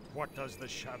 What does the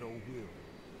shadow will?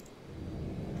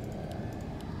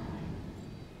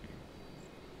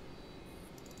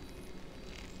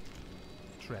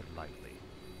 Tread lightly.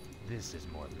 This is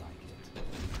more like it.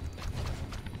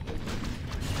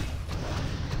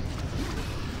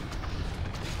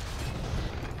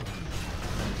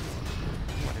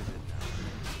 What is it now?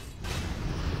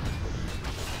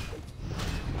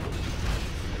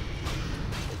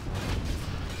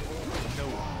 No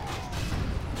one.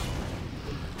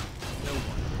 No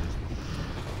one.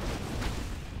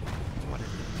 What is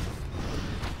it?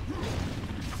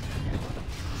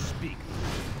 Speak.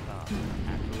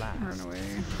 At last. Run away.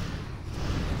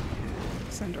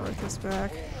 Send Orcus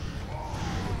back.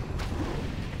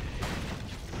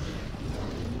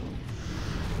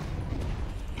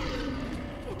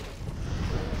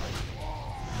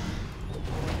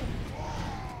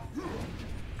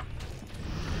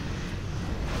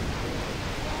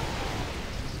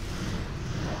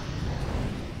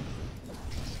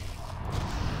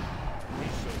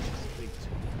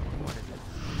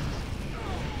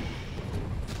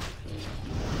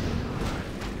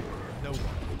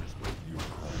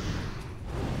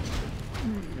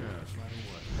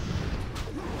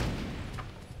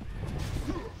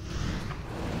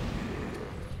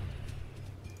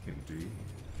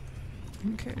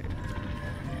 Okay.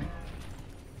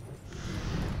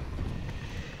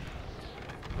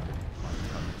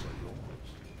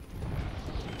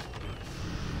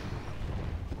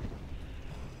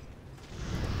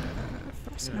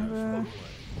 Frost Nova.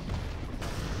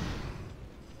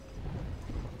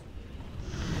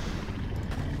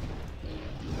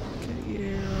 Get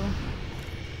you.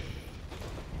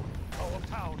 Our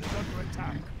town is under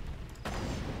attack.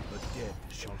 The dead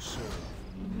shall serve.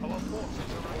 Our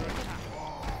forces are under attack.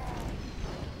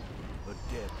 The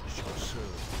dead shall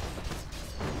serve.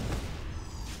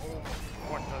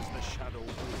 What does the shadow will?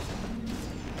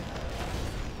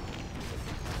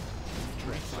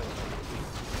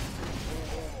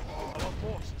 Our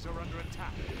forces are under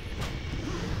attack.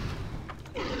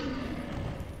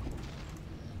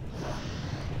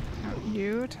 Oh,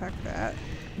 you attack that.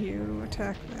 You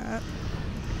attack that.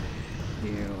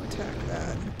 You attack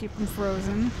that. Keep them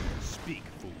frozen. Speak,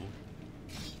 fool.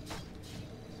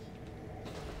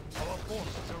 Our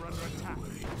forces are under attack.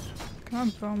 Come on,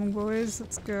 Bowman boys,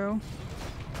 let's go.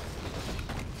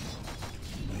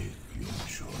 Make your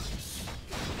choice.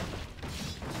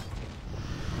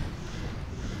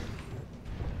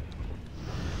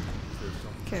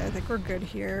 Okay, I think we're good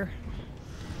here.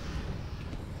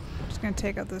 Just gonna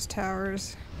take out those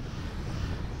towers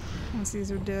once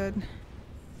these are dead.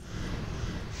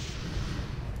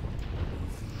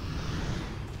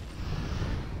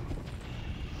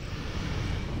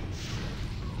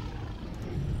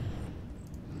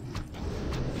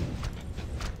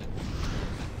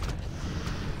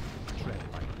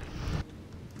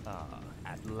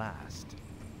 Last.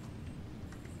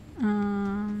 Okay.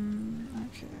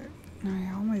 Oh,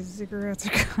 yeah, all my ziggurats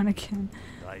are gone again.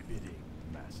 Thy bidding,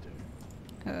 master.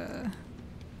 master.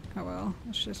 Oh well,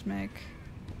 let's just make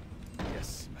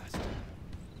Yes, master.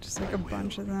 just like Thy a will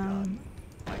bunch of be them. done.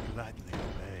 I gladly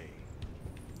obey.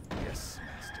 Yes,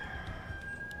 master.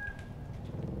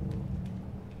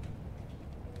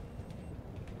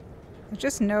 I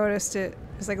just noticed it.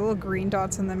 There's like little green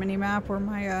dots on the mini map where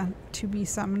my to be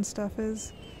summoned stuff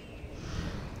is.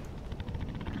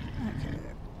 Okay.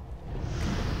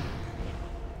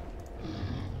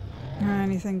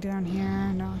 Anything down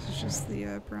here? No, this is just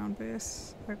the brown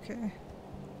base. Okay.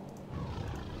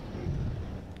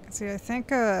 See, I think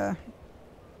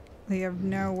they have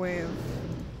no way of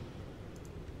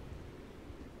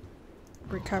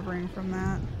recovering from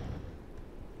that.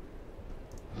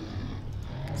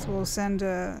 So we'll send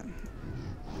a...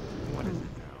 What is it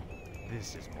now?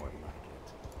 This is more like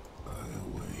it. I'll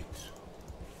wait.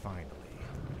 Finally.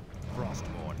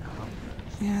 Frostborn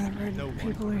hungers. Yeah, the red No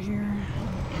people one are here.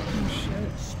 Oh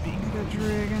shit. Speak. The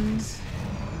dragons.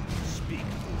 Speak.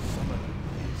 Summoning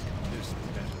is this is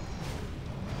better.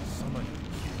 Summoning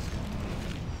is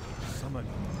complete.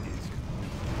 Summoning is complete.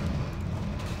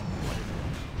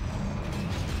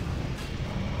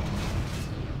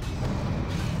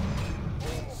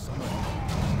 Summoning.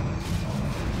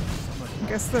 I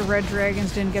guess the red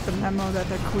dragons didn't get the memo that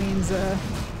their queen's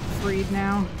freed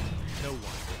now. No one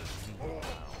will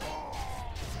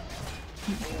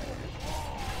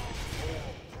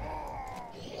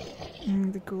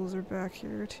leave The ghouls are back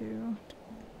here too.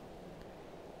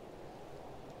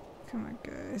 Come on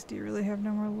guys, do you really have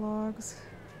no more logs?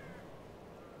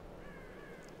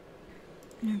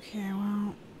 Okay,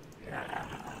 well,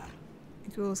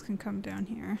 the ghouls can come down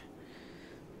here.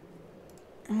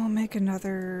 And we'll make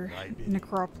another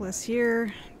necropolis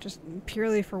here, just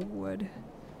purely for wood.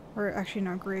 Or actually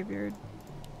no, graveyard.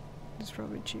 It's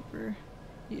probably cheaper.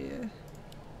 Yeah.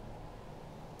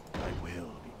 Thy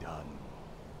will be done.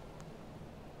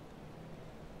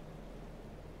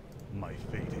 My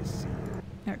fate is sealed.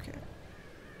 Okay.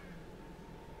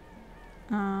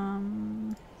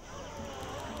 Gonna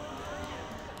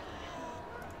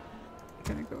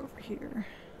go over here.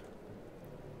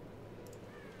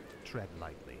 Tread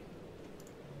lightly.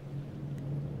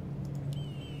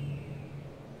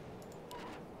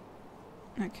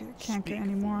 Okay, can't get Speak,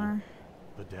 any more.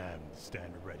 The damned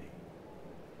stand ready.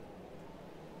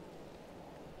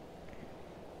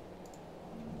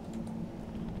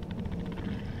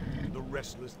 The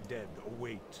restless dead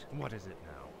await. What is it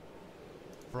now?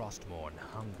 Frostborn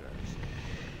hungers.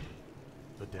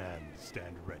 The damned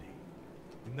stand ready.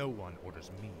 No one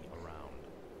orders me around.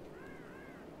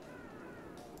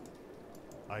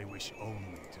 I wish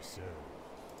only to serve.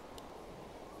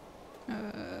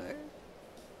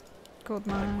 Gold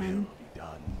Thy will mine. be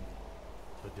done.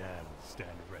 The damned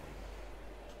stand ready.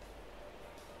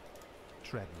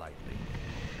 Tread lightly.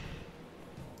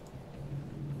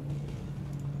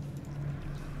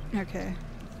 Okay.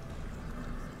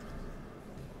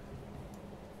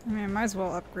 I mean, I might as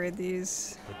well upgrade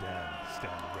these. The damned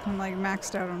stand ready. I'm like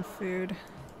maxed out on food.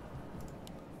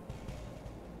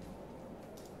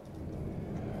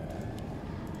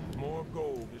 More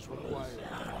gold is required.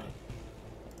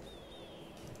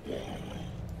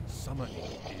 Summoning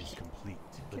is complete.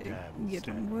 The Okay, damned get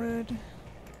stand some ready. wood.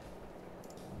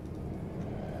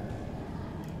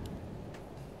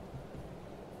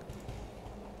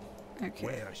 Okay.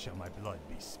 Where shall my blood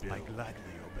be spilled? I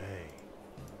gladly obey.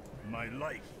 My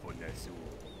life for Nezul.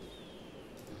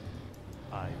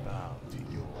 I bow to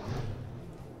your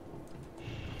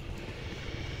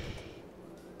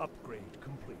upgrade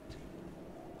complete.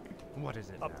 What is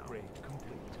it Upgrade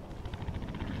complete.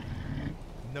 now?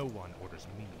 No one orders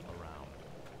me around.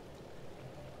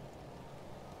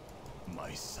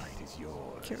 My sight is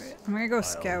yours. Okay, wait. I'm gonna go I'll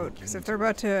scout, look because if into they're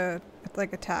about to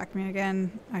like attack me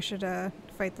again, I should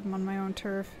fight them on my own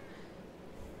turf.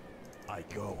 I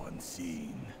go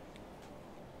unseen.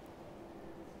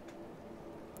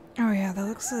 Oh yeah, that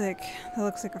looks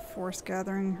like a force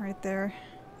gathering right there.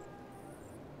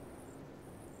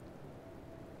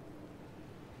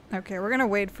 Okay, we're gonna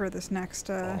wait for this next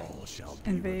All shall be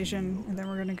invasion, revealed. and then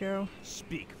we're gonna go.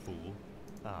 Speak, fool.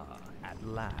 Ah, at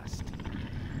last.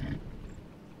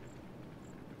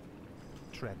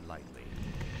 Tread lightly.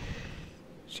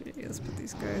 Gee, let's put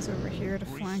these guys over here to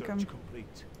flank them. Research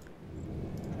complete.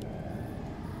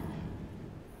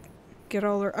 Get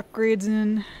all their upgrades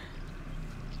in.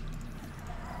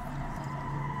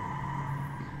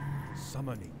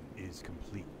 Summoning is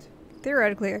complete.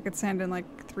 Theoretically, I could send in like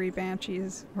 3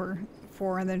 banshees or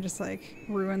 4 and then just like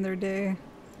ruin their day.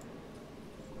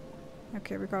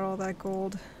 Okay, we got all that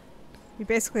gold. We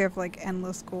basically have like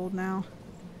endless gold now.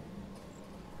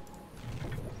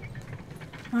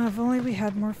 Oh, if only we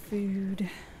had more food.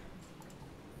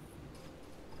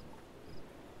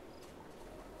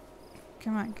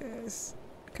 Come on, guys.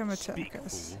 Come attack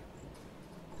us. Fool.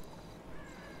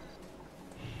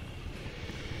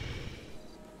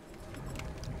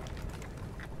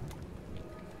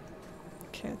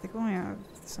 Okay, I think we only have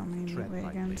so many meat Tread lightly.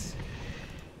 wagons.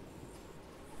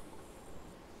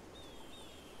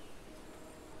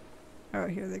 Oh,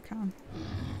 here they come.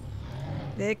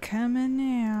 They're coming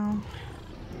now.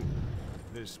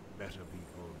 This better be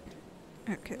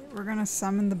good. Okay, we're gonna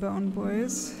summon the Bone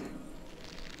Boys.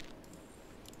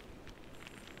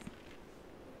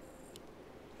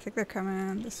 I think they're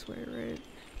coming this way, right?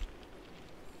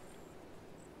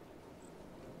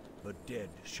 The dead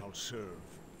shall serve.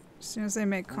 As soon as they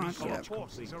make Our contact.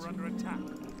 forces are under attack.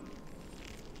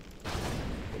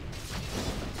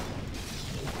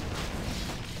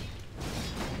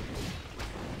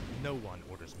 No one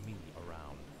orders me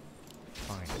around.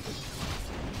 Fine.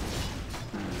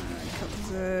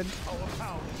 kel'thuzad, Our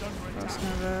town is under attack.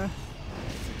 frostnova.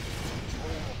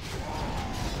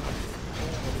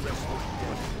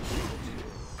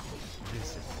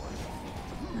 This is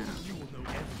what You will know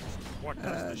everything. What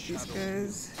does the These shadow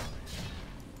guys.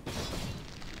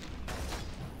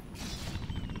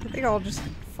 Did they all just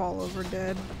fall over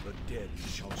dead? The dead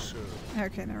shall serve.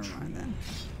 Okay, never mind then.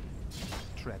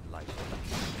 tread lightly.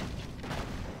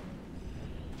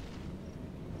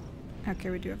 Okay,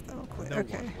 we do have that all clear. No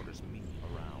Okay. one orders me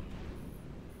around.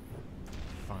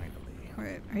 Finally.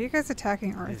 Wait, are you guys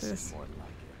attacking This is Arthas? more like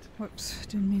it. Whoops,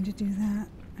 didn't mean to do that.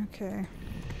 Okay.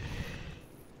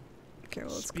 Okay,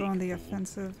 well, let's go on the Speak, fool.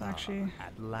 offensive, actually.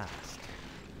 At last.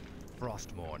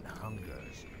 Frostmourne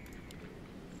hungers.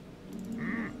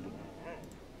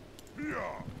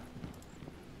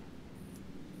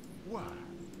 Why?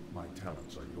 My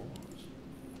talents are yours.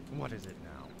 What is it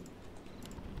now?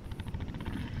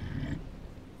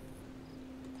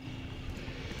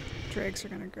 Drakes are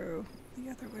gonna go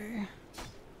the other way.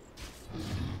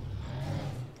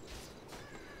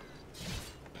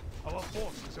 Our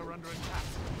forces are under attack.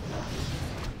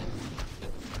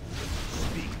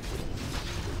 Speak.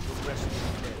 The rest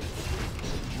is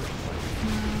dead.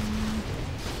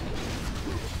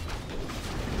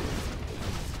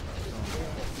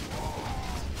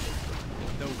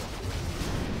 No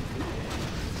one.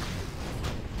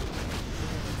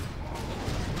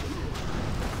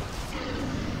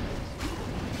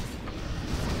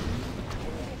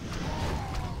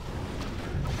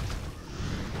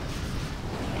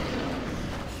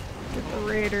 Get the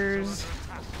raiders.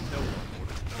 No one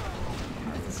orders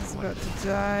me Arthas is about to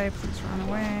die. Please run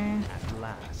away. at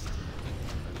last.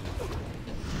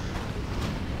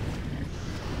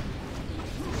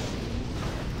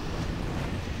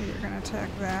 You're gonna attack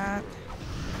that.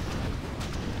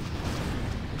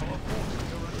 Our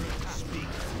forces are under attack. Speak.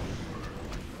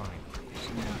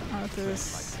 Finally.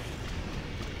 Arthas.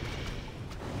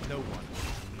 No one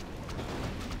orders me.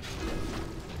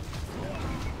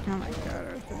 Oh my god,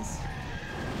 Arthas.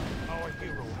 Our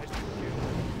hero has been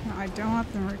killed. No, I don't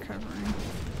want them recovering.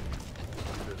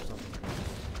 There's something.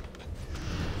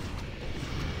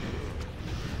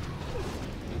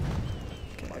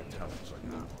 My Okay, talents are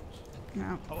yours.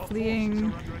 now Our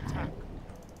fleeing. forces are under attack.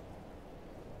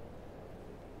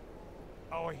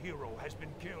 Our hero has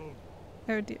been killed.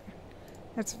 Oh dear.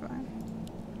 That's fine.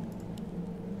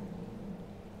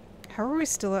 How are we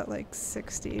still at like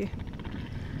 60?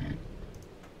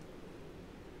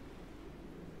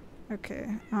 Okay,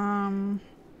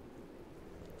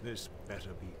 This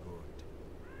better be good.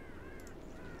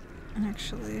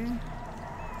 actually,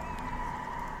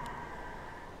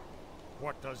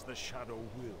 What does the shadow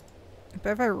will? I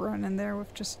bet if I run in there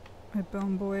with just my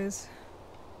bone boys.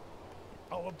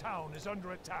 Our town is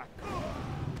under attack.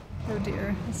 Oh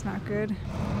dear, that's not good.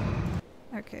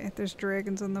 Okay, there's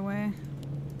dragons on the way.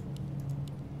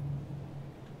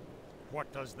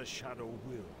 What does the shadow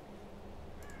will?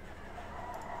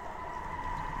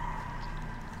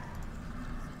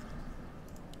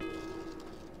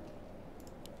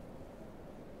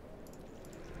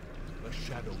 The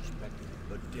shadows beckon.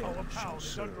 The dead Our shall town is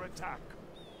serve. under attack.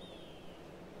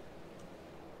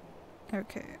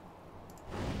 Okay.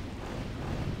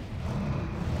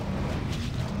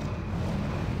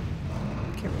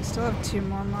 Okay, we still have 2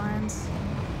 more mines.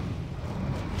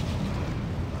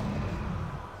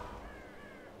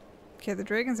 Okay, the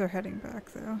dragons are heading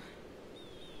back though.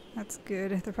 That's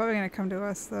good. They're probably gonna come to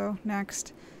us though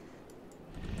next.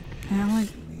 And I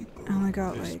only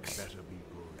got This like better be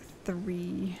good.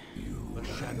 3. The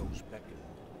shadows beckon.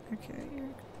 Okay,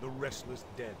 The restless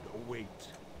dead await.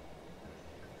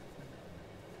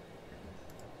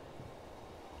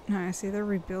 No, I see they're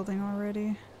rebuilding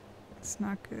already. It's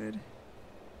not good.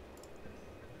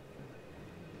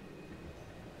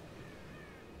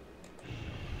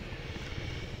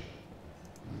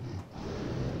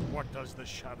 What does the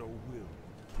shadow will?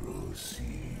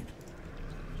 Proceed.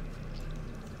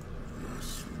 The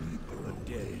sleeper The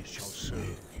dead awaits. shall serve.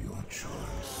 Make your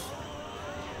choice.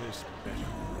 This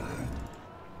better land.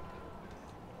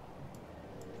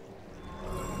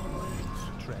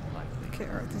 Tread lightly. Okay,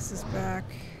 Arthas is back.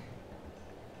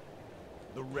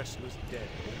 The restless dead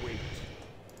await.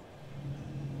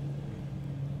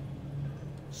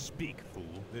 Speak, fool.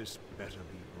 This better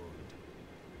be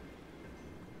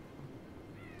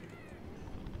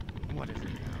good. What is it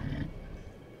now?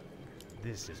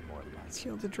 This is more Let's like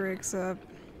heal the drakes up.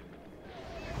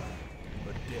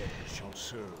 the dead shall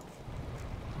serve.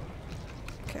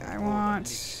 Okay, I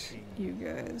want you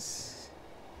guys.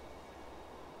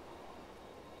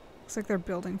 Looks like they're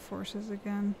building forces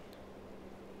again.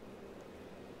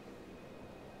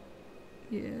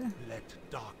 Yeah. Let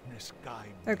darkness guide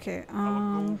me. Okay,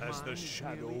 As the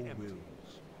shadow wills.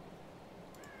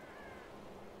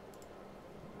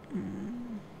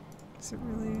 is it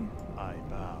really? I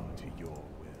bow to your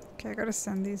will. Okay, I gotta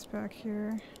send these back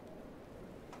here.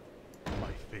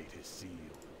 My fate is sealed.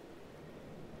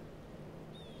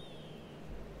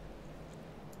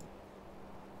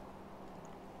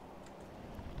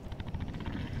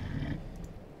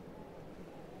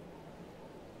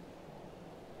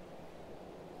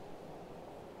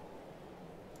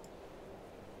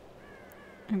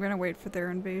 I'm gonna wait for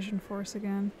their invasion force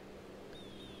again.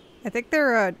 I think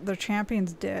their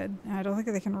champion's dead. I don't think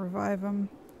they can revive him.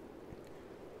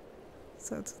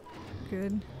 So it's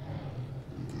good.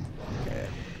 Okay.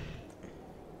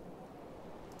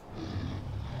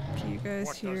 Okay, you guys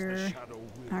What does here. the shadow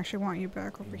will? I actually want you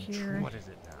back over here. What is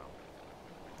it now?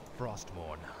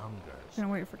 Frostmourne hungers. Gonna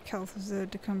wait for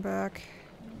kel'thuzad to come back.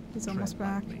 He's almost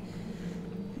back.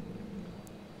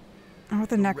 I want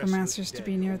the The necromancers restless to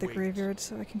be dead near the awaits. graveyard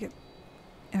so I can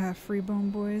get free bone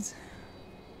boys.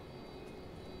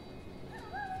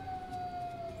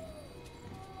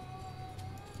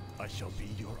 I shall be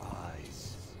your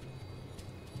eyes.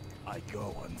 I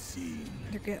go unseen.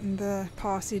 They're getting the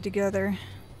posse together.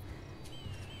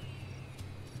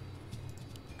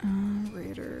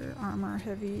 Raider, armor,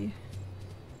 heavy.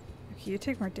 Okay, you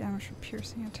take more damage from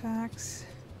piercing attacks.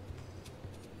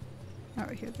 Oh,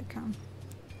 here they come.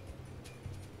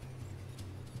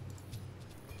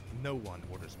 No one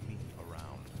orders me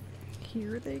around.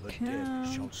 Here they The dead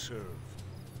come. shall serve.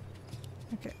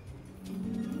 Okay.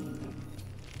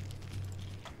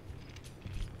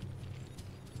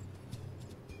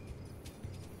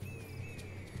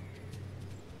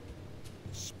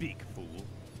 Speak, fool.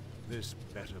 This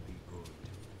better be good.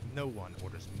 No one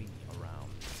orders me around.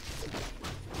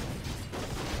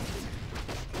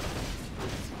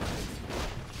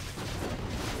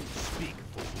 Speak,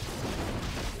 fool.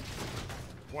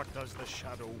 What does the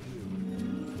shadow will?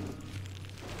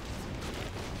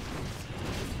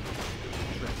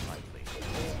 Tread lightly.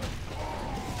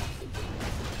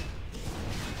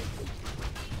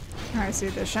 Alright, see,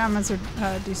 the shamans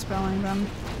are dispelling them.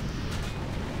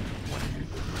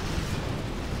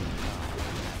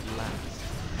 At last.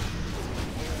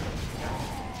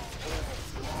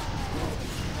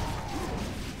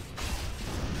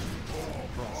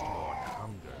 Frostmourne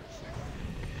hungers.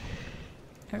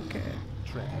 Okay,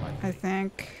 Tread lightly. I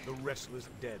think The restless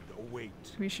dead await.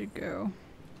 we should go.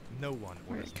 No one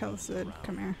Wait, orders me kel'thuzad, around.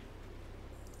 come here.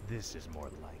 This is more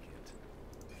like it.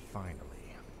 Finally.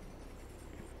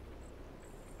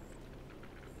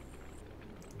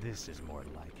 This is more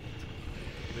like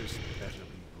it. This better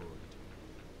be good.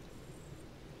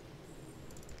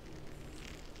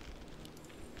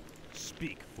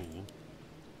 Speak, fool.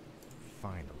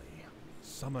 Finally.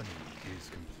 Summoning is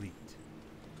complete.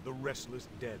 The restless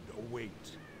dead await.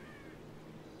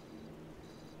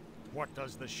 What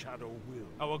does the shadow will?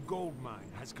 Our gold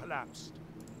mine has collapsed.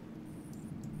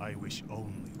 I wish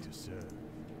only to serve.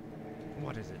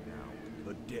 What is it now?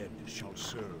 The dead shall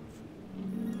serve.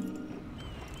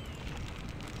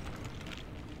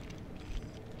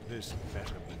 This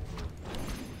better be good.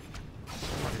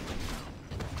 What is it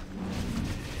now?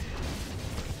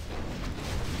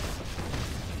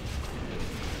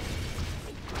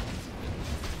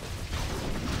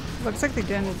 Looks like they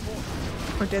didn't.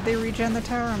 Or did they regen the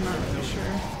tower? I'm not really sure.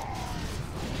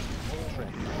 Tread.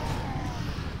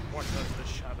 What does the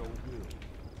shadow will?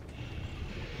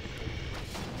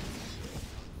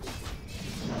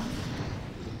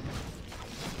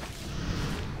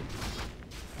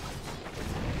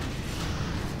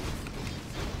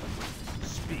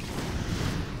 Speak.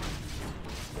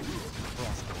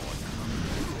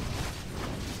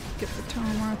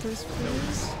 cultists,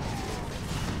 please.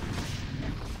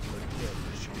 The dead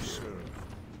shall serve.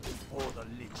 For the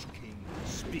Lich King,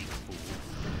 speak, fool.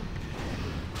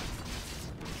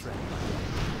 Tread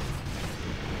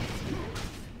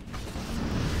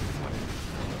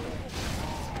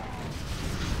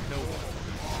no one.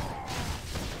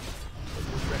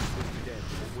 The restless dead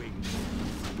await.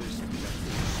 This death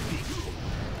speak, fool.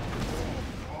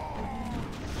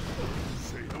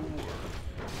 Say the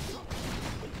word.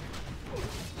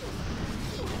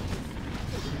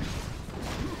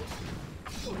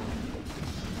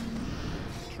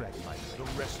 Tread lightly. The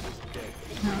restless dead.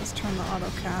 Now let's turn the auto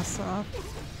cast off.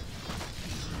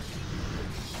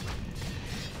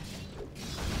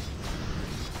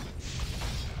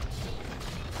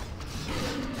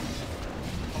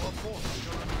 Our forces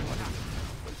are under attack.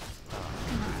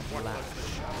 What was the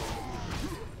shadow?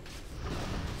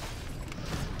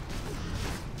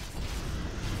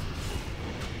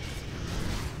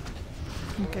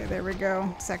 Okay, there we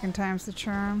go. Second time's the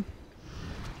charm.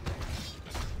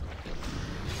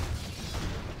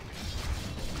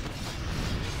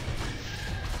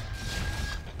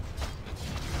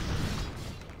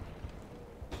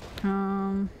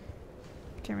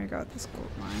 Can we go with this gold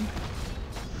mine?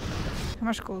 How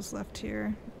much gold's left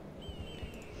here?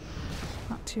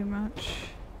 Not too much.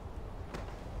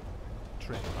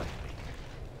 Tread lightly.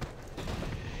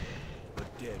 The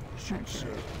dead shall Okay.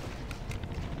 serve.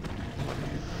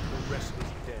 The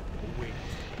restless dead await.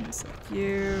 Looks like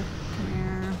you. Come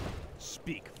here.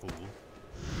 Speak, fool.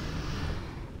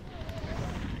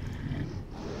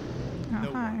 Oh,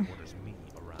 No hi. one orders me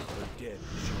around. The dead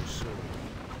shall serve.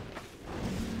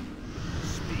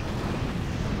 Speak.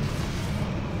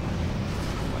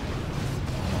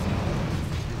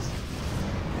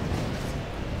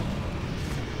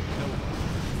 No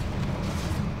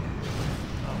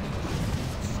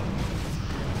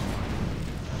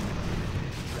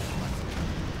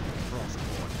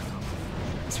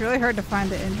It's really hard to find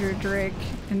the injured Drake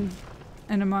and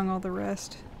among all the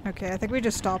rest. Okay, I think we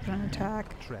just stopped an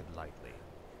attack. Tread lightly.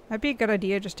 Might be a good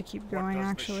idea just to keep What going, does the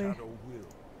actually. shadow will?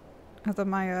 Although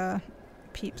my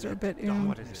peeps are a bit oom.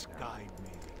 What is it now? Guide me.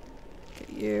 Get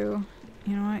you.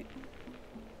 You know what?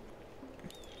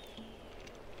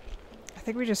 I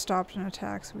think we just stopped an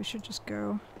attack, so we should just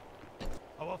go.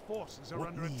 Our forces are What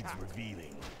under needs attack.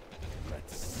 revealing?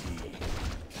 Let's see.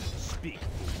 Speak,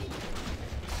 fool.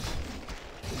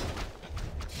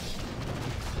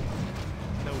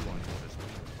 No one orders me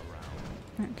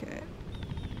around. Okay.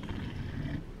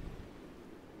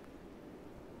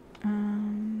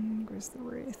 Where's the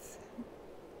Wraith?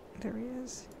 There he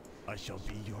is. I shall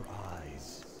be your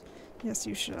eyes. Yes,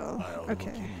 you shall. I'll look Okay.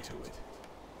 into it.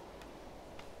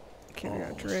 Okay, we All got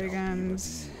shall be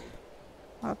dragons. revealed.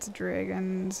 Lots of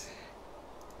dragons.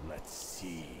 Let's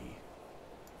see.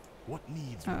 What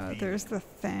needs revealing? There's the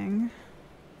thing.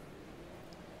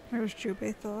 There's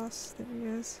Jubathos. There he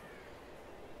is.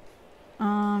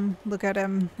 Look at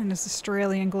him in his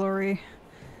Australian glory.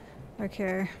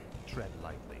 Okay. Tread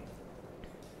lightly.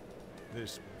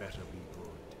 This better be good.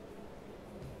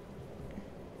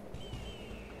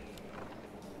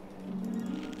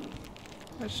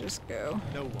 Let's just go.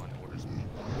 No one orders me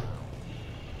around.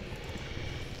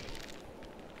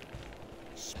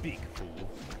 Speak, fool.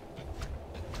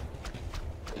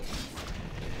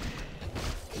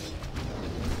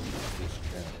 This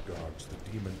camp guards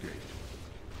the demon gate.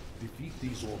 Defeat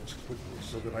these orcs quickly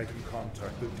so that I can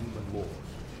contact the demon lord.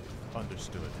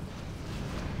 Understood.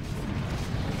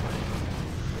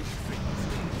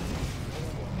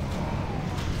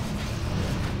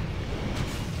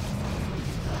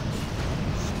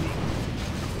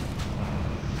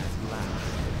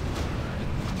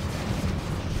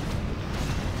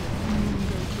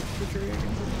 The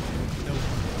dragons.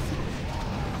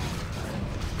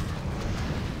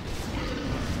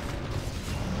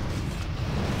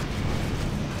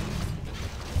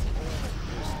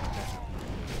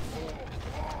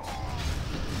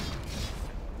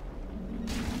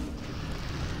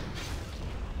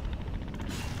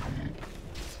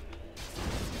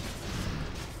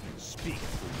 Speak.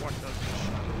 What does the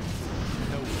shadow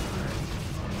do?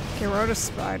 No. Okay, we're out of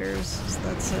spiders, so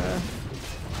that's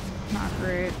not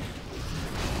great.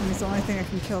 That means the only thing I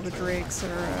can kill the drakes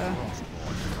are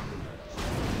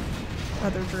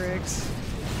other drakes.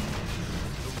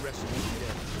 The rest of the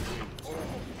dead.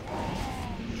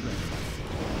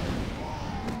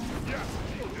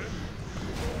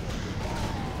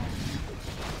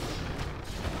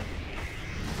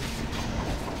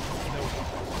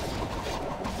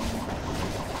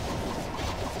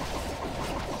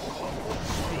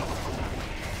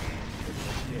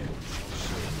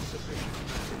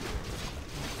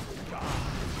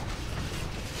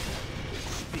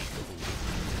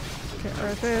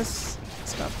 Destroy this.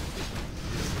 Stop.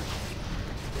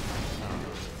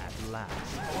 At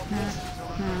last.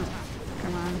 No.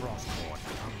 Come on.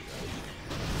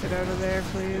 Get out of there,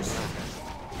 please.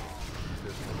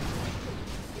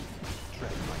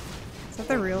 Is that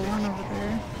the real one over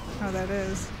there? Oh, that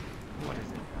is. What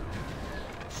is it?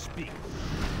 Speak.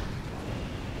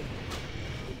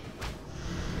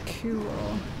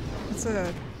 Cool. Let's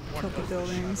kill the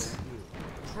buildings.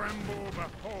 Tremble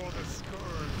before the scourge.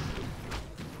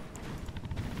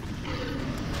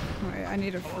 Wait, I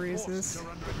need to freeze this.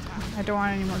 I don't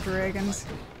want any more dragons.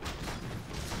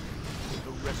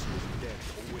 The restless dead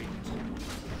await.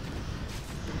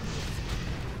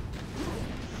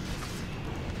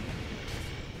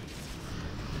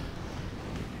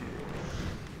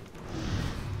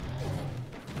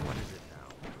 What is it now?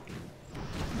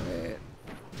 Wait.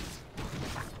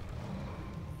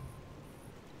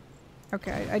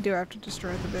 Okay, I do have to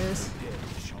destroy the base. Dead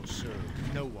shall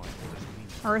serve no one as me.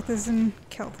 Arthas and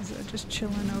kel'thuzad just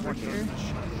chilling over here.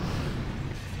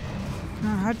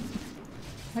 Oh,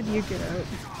 how do you get out?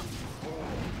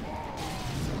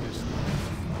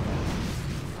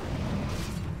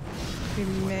 We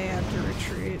may have to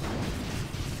retreat.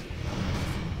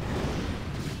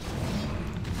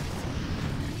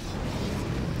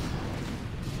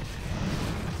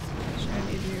 Actually,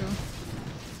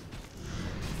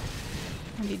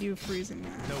 I need you freezing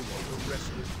that. No one, the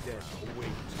restless dead await.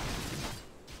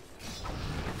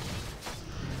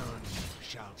 None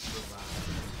shall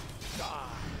survive.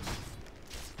 Die.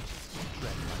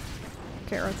 Tread lightly.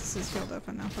 Okay, Arthas is healed up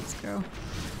enough. Let's go.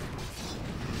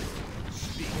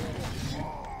 Speak.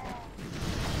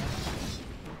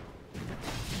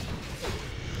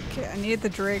 Okay, I need the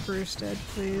Drake Roost dead,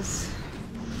 please.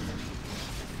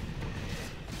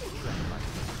 Tread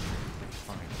lightly.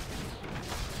 Fine.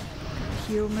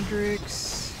 Heal my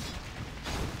Drakes.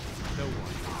 No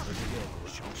one the dead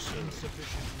shall serve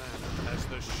sufficient mana as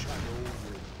the shadow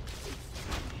will.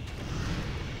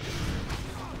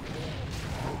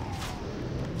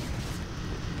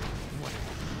 What?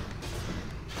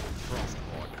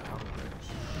 Frostwyrms hungers.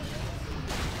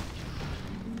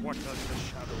 What does the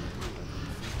shadow will?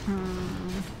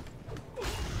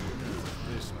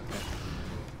 This beck.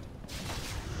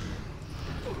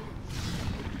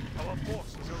 Our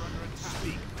forces are under attack.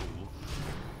 Speak, fool.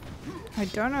 I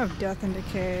don't have Death and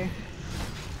Decay.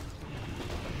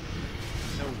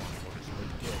 No one what is the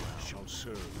dead shall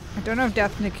serve. I don't know if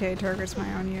Death and Decay targets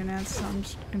my own units, so I'm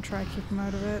just gonna try to keep them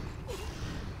out of it.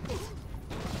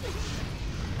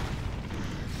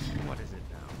 What is it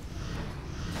now?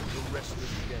 The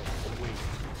restless dead await.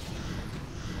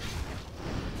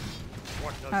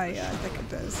 What does Oh the yeah, I think it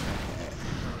does. Okay.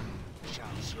 none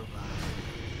shall survive?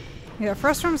 Yeah,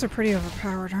 frostwyrms are pretty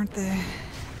overpowered, aren't they?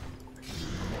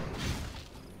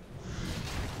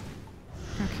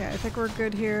 Okay, I think we're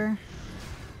good here.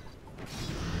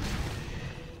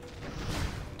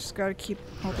 Just gotta keep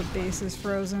all the bases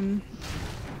frozen.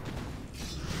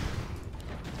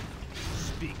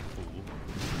 Speak, fool.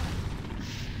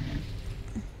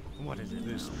 What is it?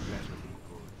 This better be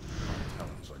good. My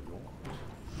talents are yours.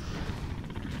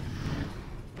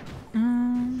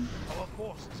 Our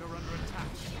forces are under attack.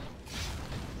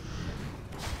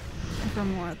 From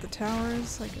what? The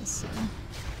towers? I guess so.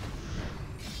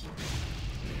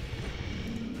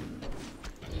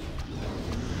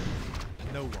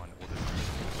 No one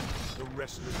orders. The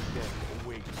restless dead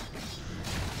await.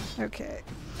 Okay.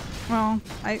 Well,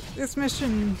 this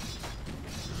mission,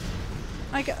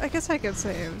 I guess I could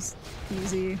say it was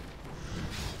easy.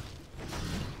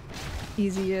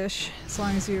 Easy-ish, as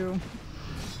long as you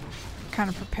kind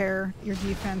of prepare your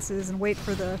defenses and wait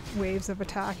for the waves of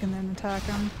attack and then attack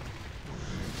them.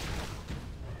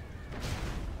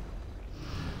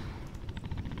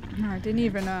 I didn't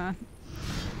even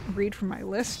read from my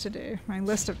list today, my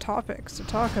list of topics to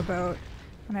talk about,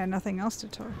 and I had nothing else to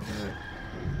talk about.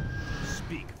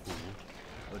 Speak, fool.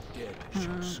 The dead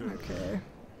shall serve. Okay.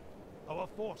 Our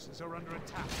forces are under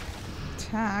attack.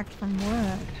 Attacked from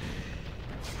what?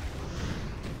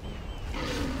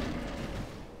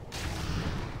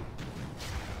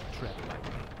 Tread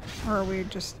lightly. Or are we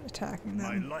just attacking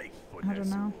My them? life for I don't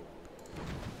know.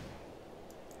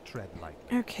 Tread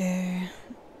lightly. Okay.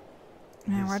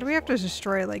 Man, why do we have to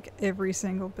destroy like every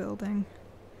single building?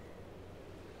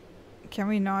 Can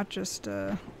we not just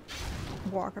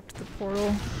walk up to the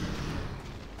portal?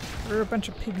 What are a bunch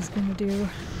of pigs gonna do?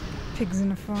 Pigs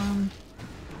in a farm.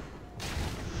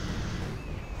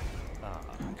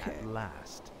 Okay. At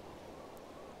last.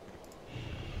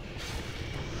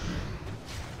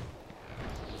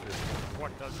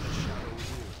 What does the shadow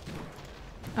rule?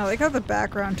 I like how the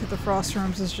background to the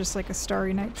frostwyrms is just like a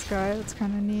starry night sky. That's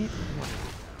kind of neat.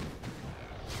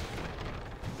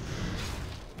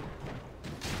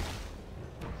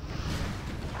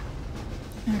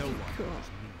 Okay, cool.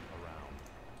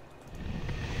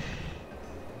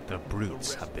 The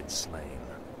brutes have been slain.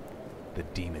 The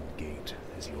demon gate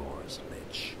is yours,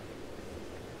 Lich.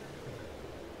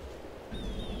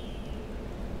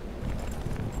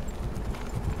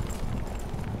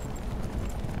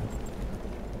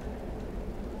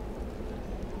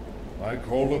 I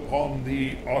call upon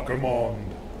thee,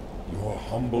 Archimonde. Your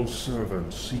humble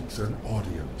servant seeks an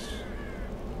audience.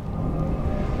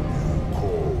 You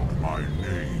called my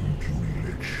name, puny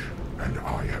Lich, and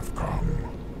I have come.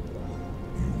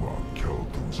 You are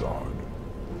kel'thuzad,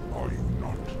 are you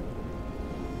not?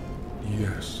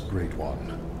 Yes, Great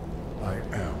One. I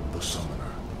am the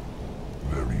summoner.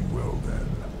 Very well then.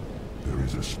 There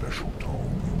is a special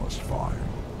tome you must find.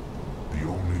 The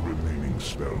only remaining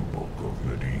spellbook of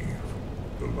Medivh,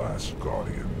 the last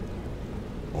guardian.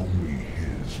 Only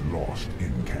his lost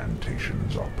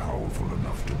incantations are powerful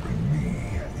enough to bring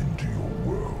me into your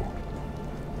world.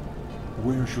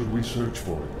 Where should we search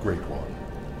for it, Great One?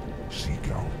 Seek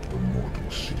out the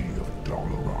mortal city of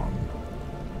Dalaran.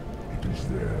 It is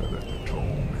there that the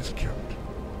tome is kept.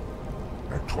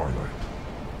 At twilight,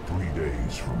 3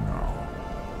 days from now,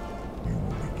 you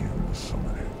will begin the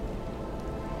summoning.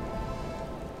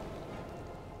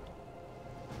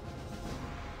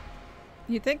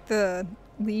 You'd think the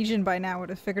Legion by now would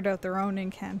have figured out their own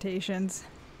incantations.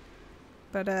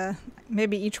 But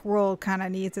maybe each world kind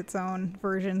of needs its own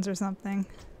versions or something.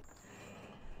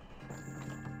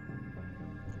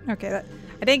 Okay,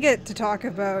 I didn't get to talk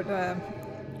about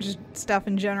just stuff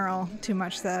in general too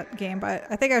much that game, but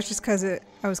I think it was just because I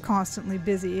was constantly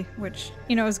busy, which,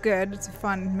 you know, is good. It's a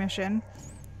fun mission.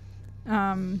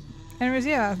 Anyways,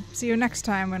 yeah, see you next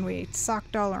time when we sock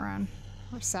Dalaran.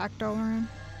 Or sack Dalaran?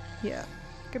 Yeah.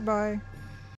 Goodbye.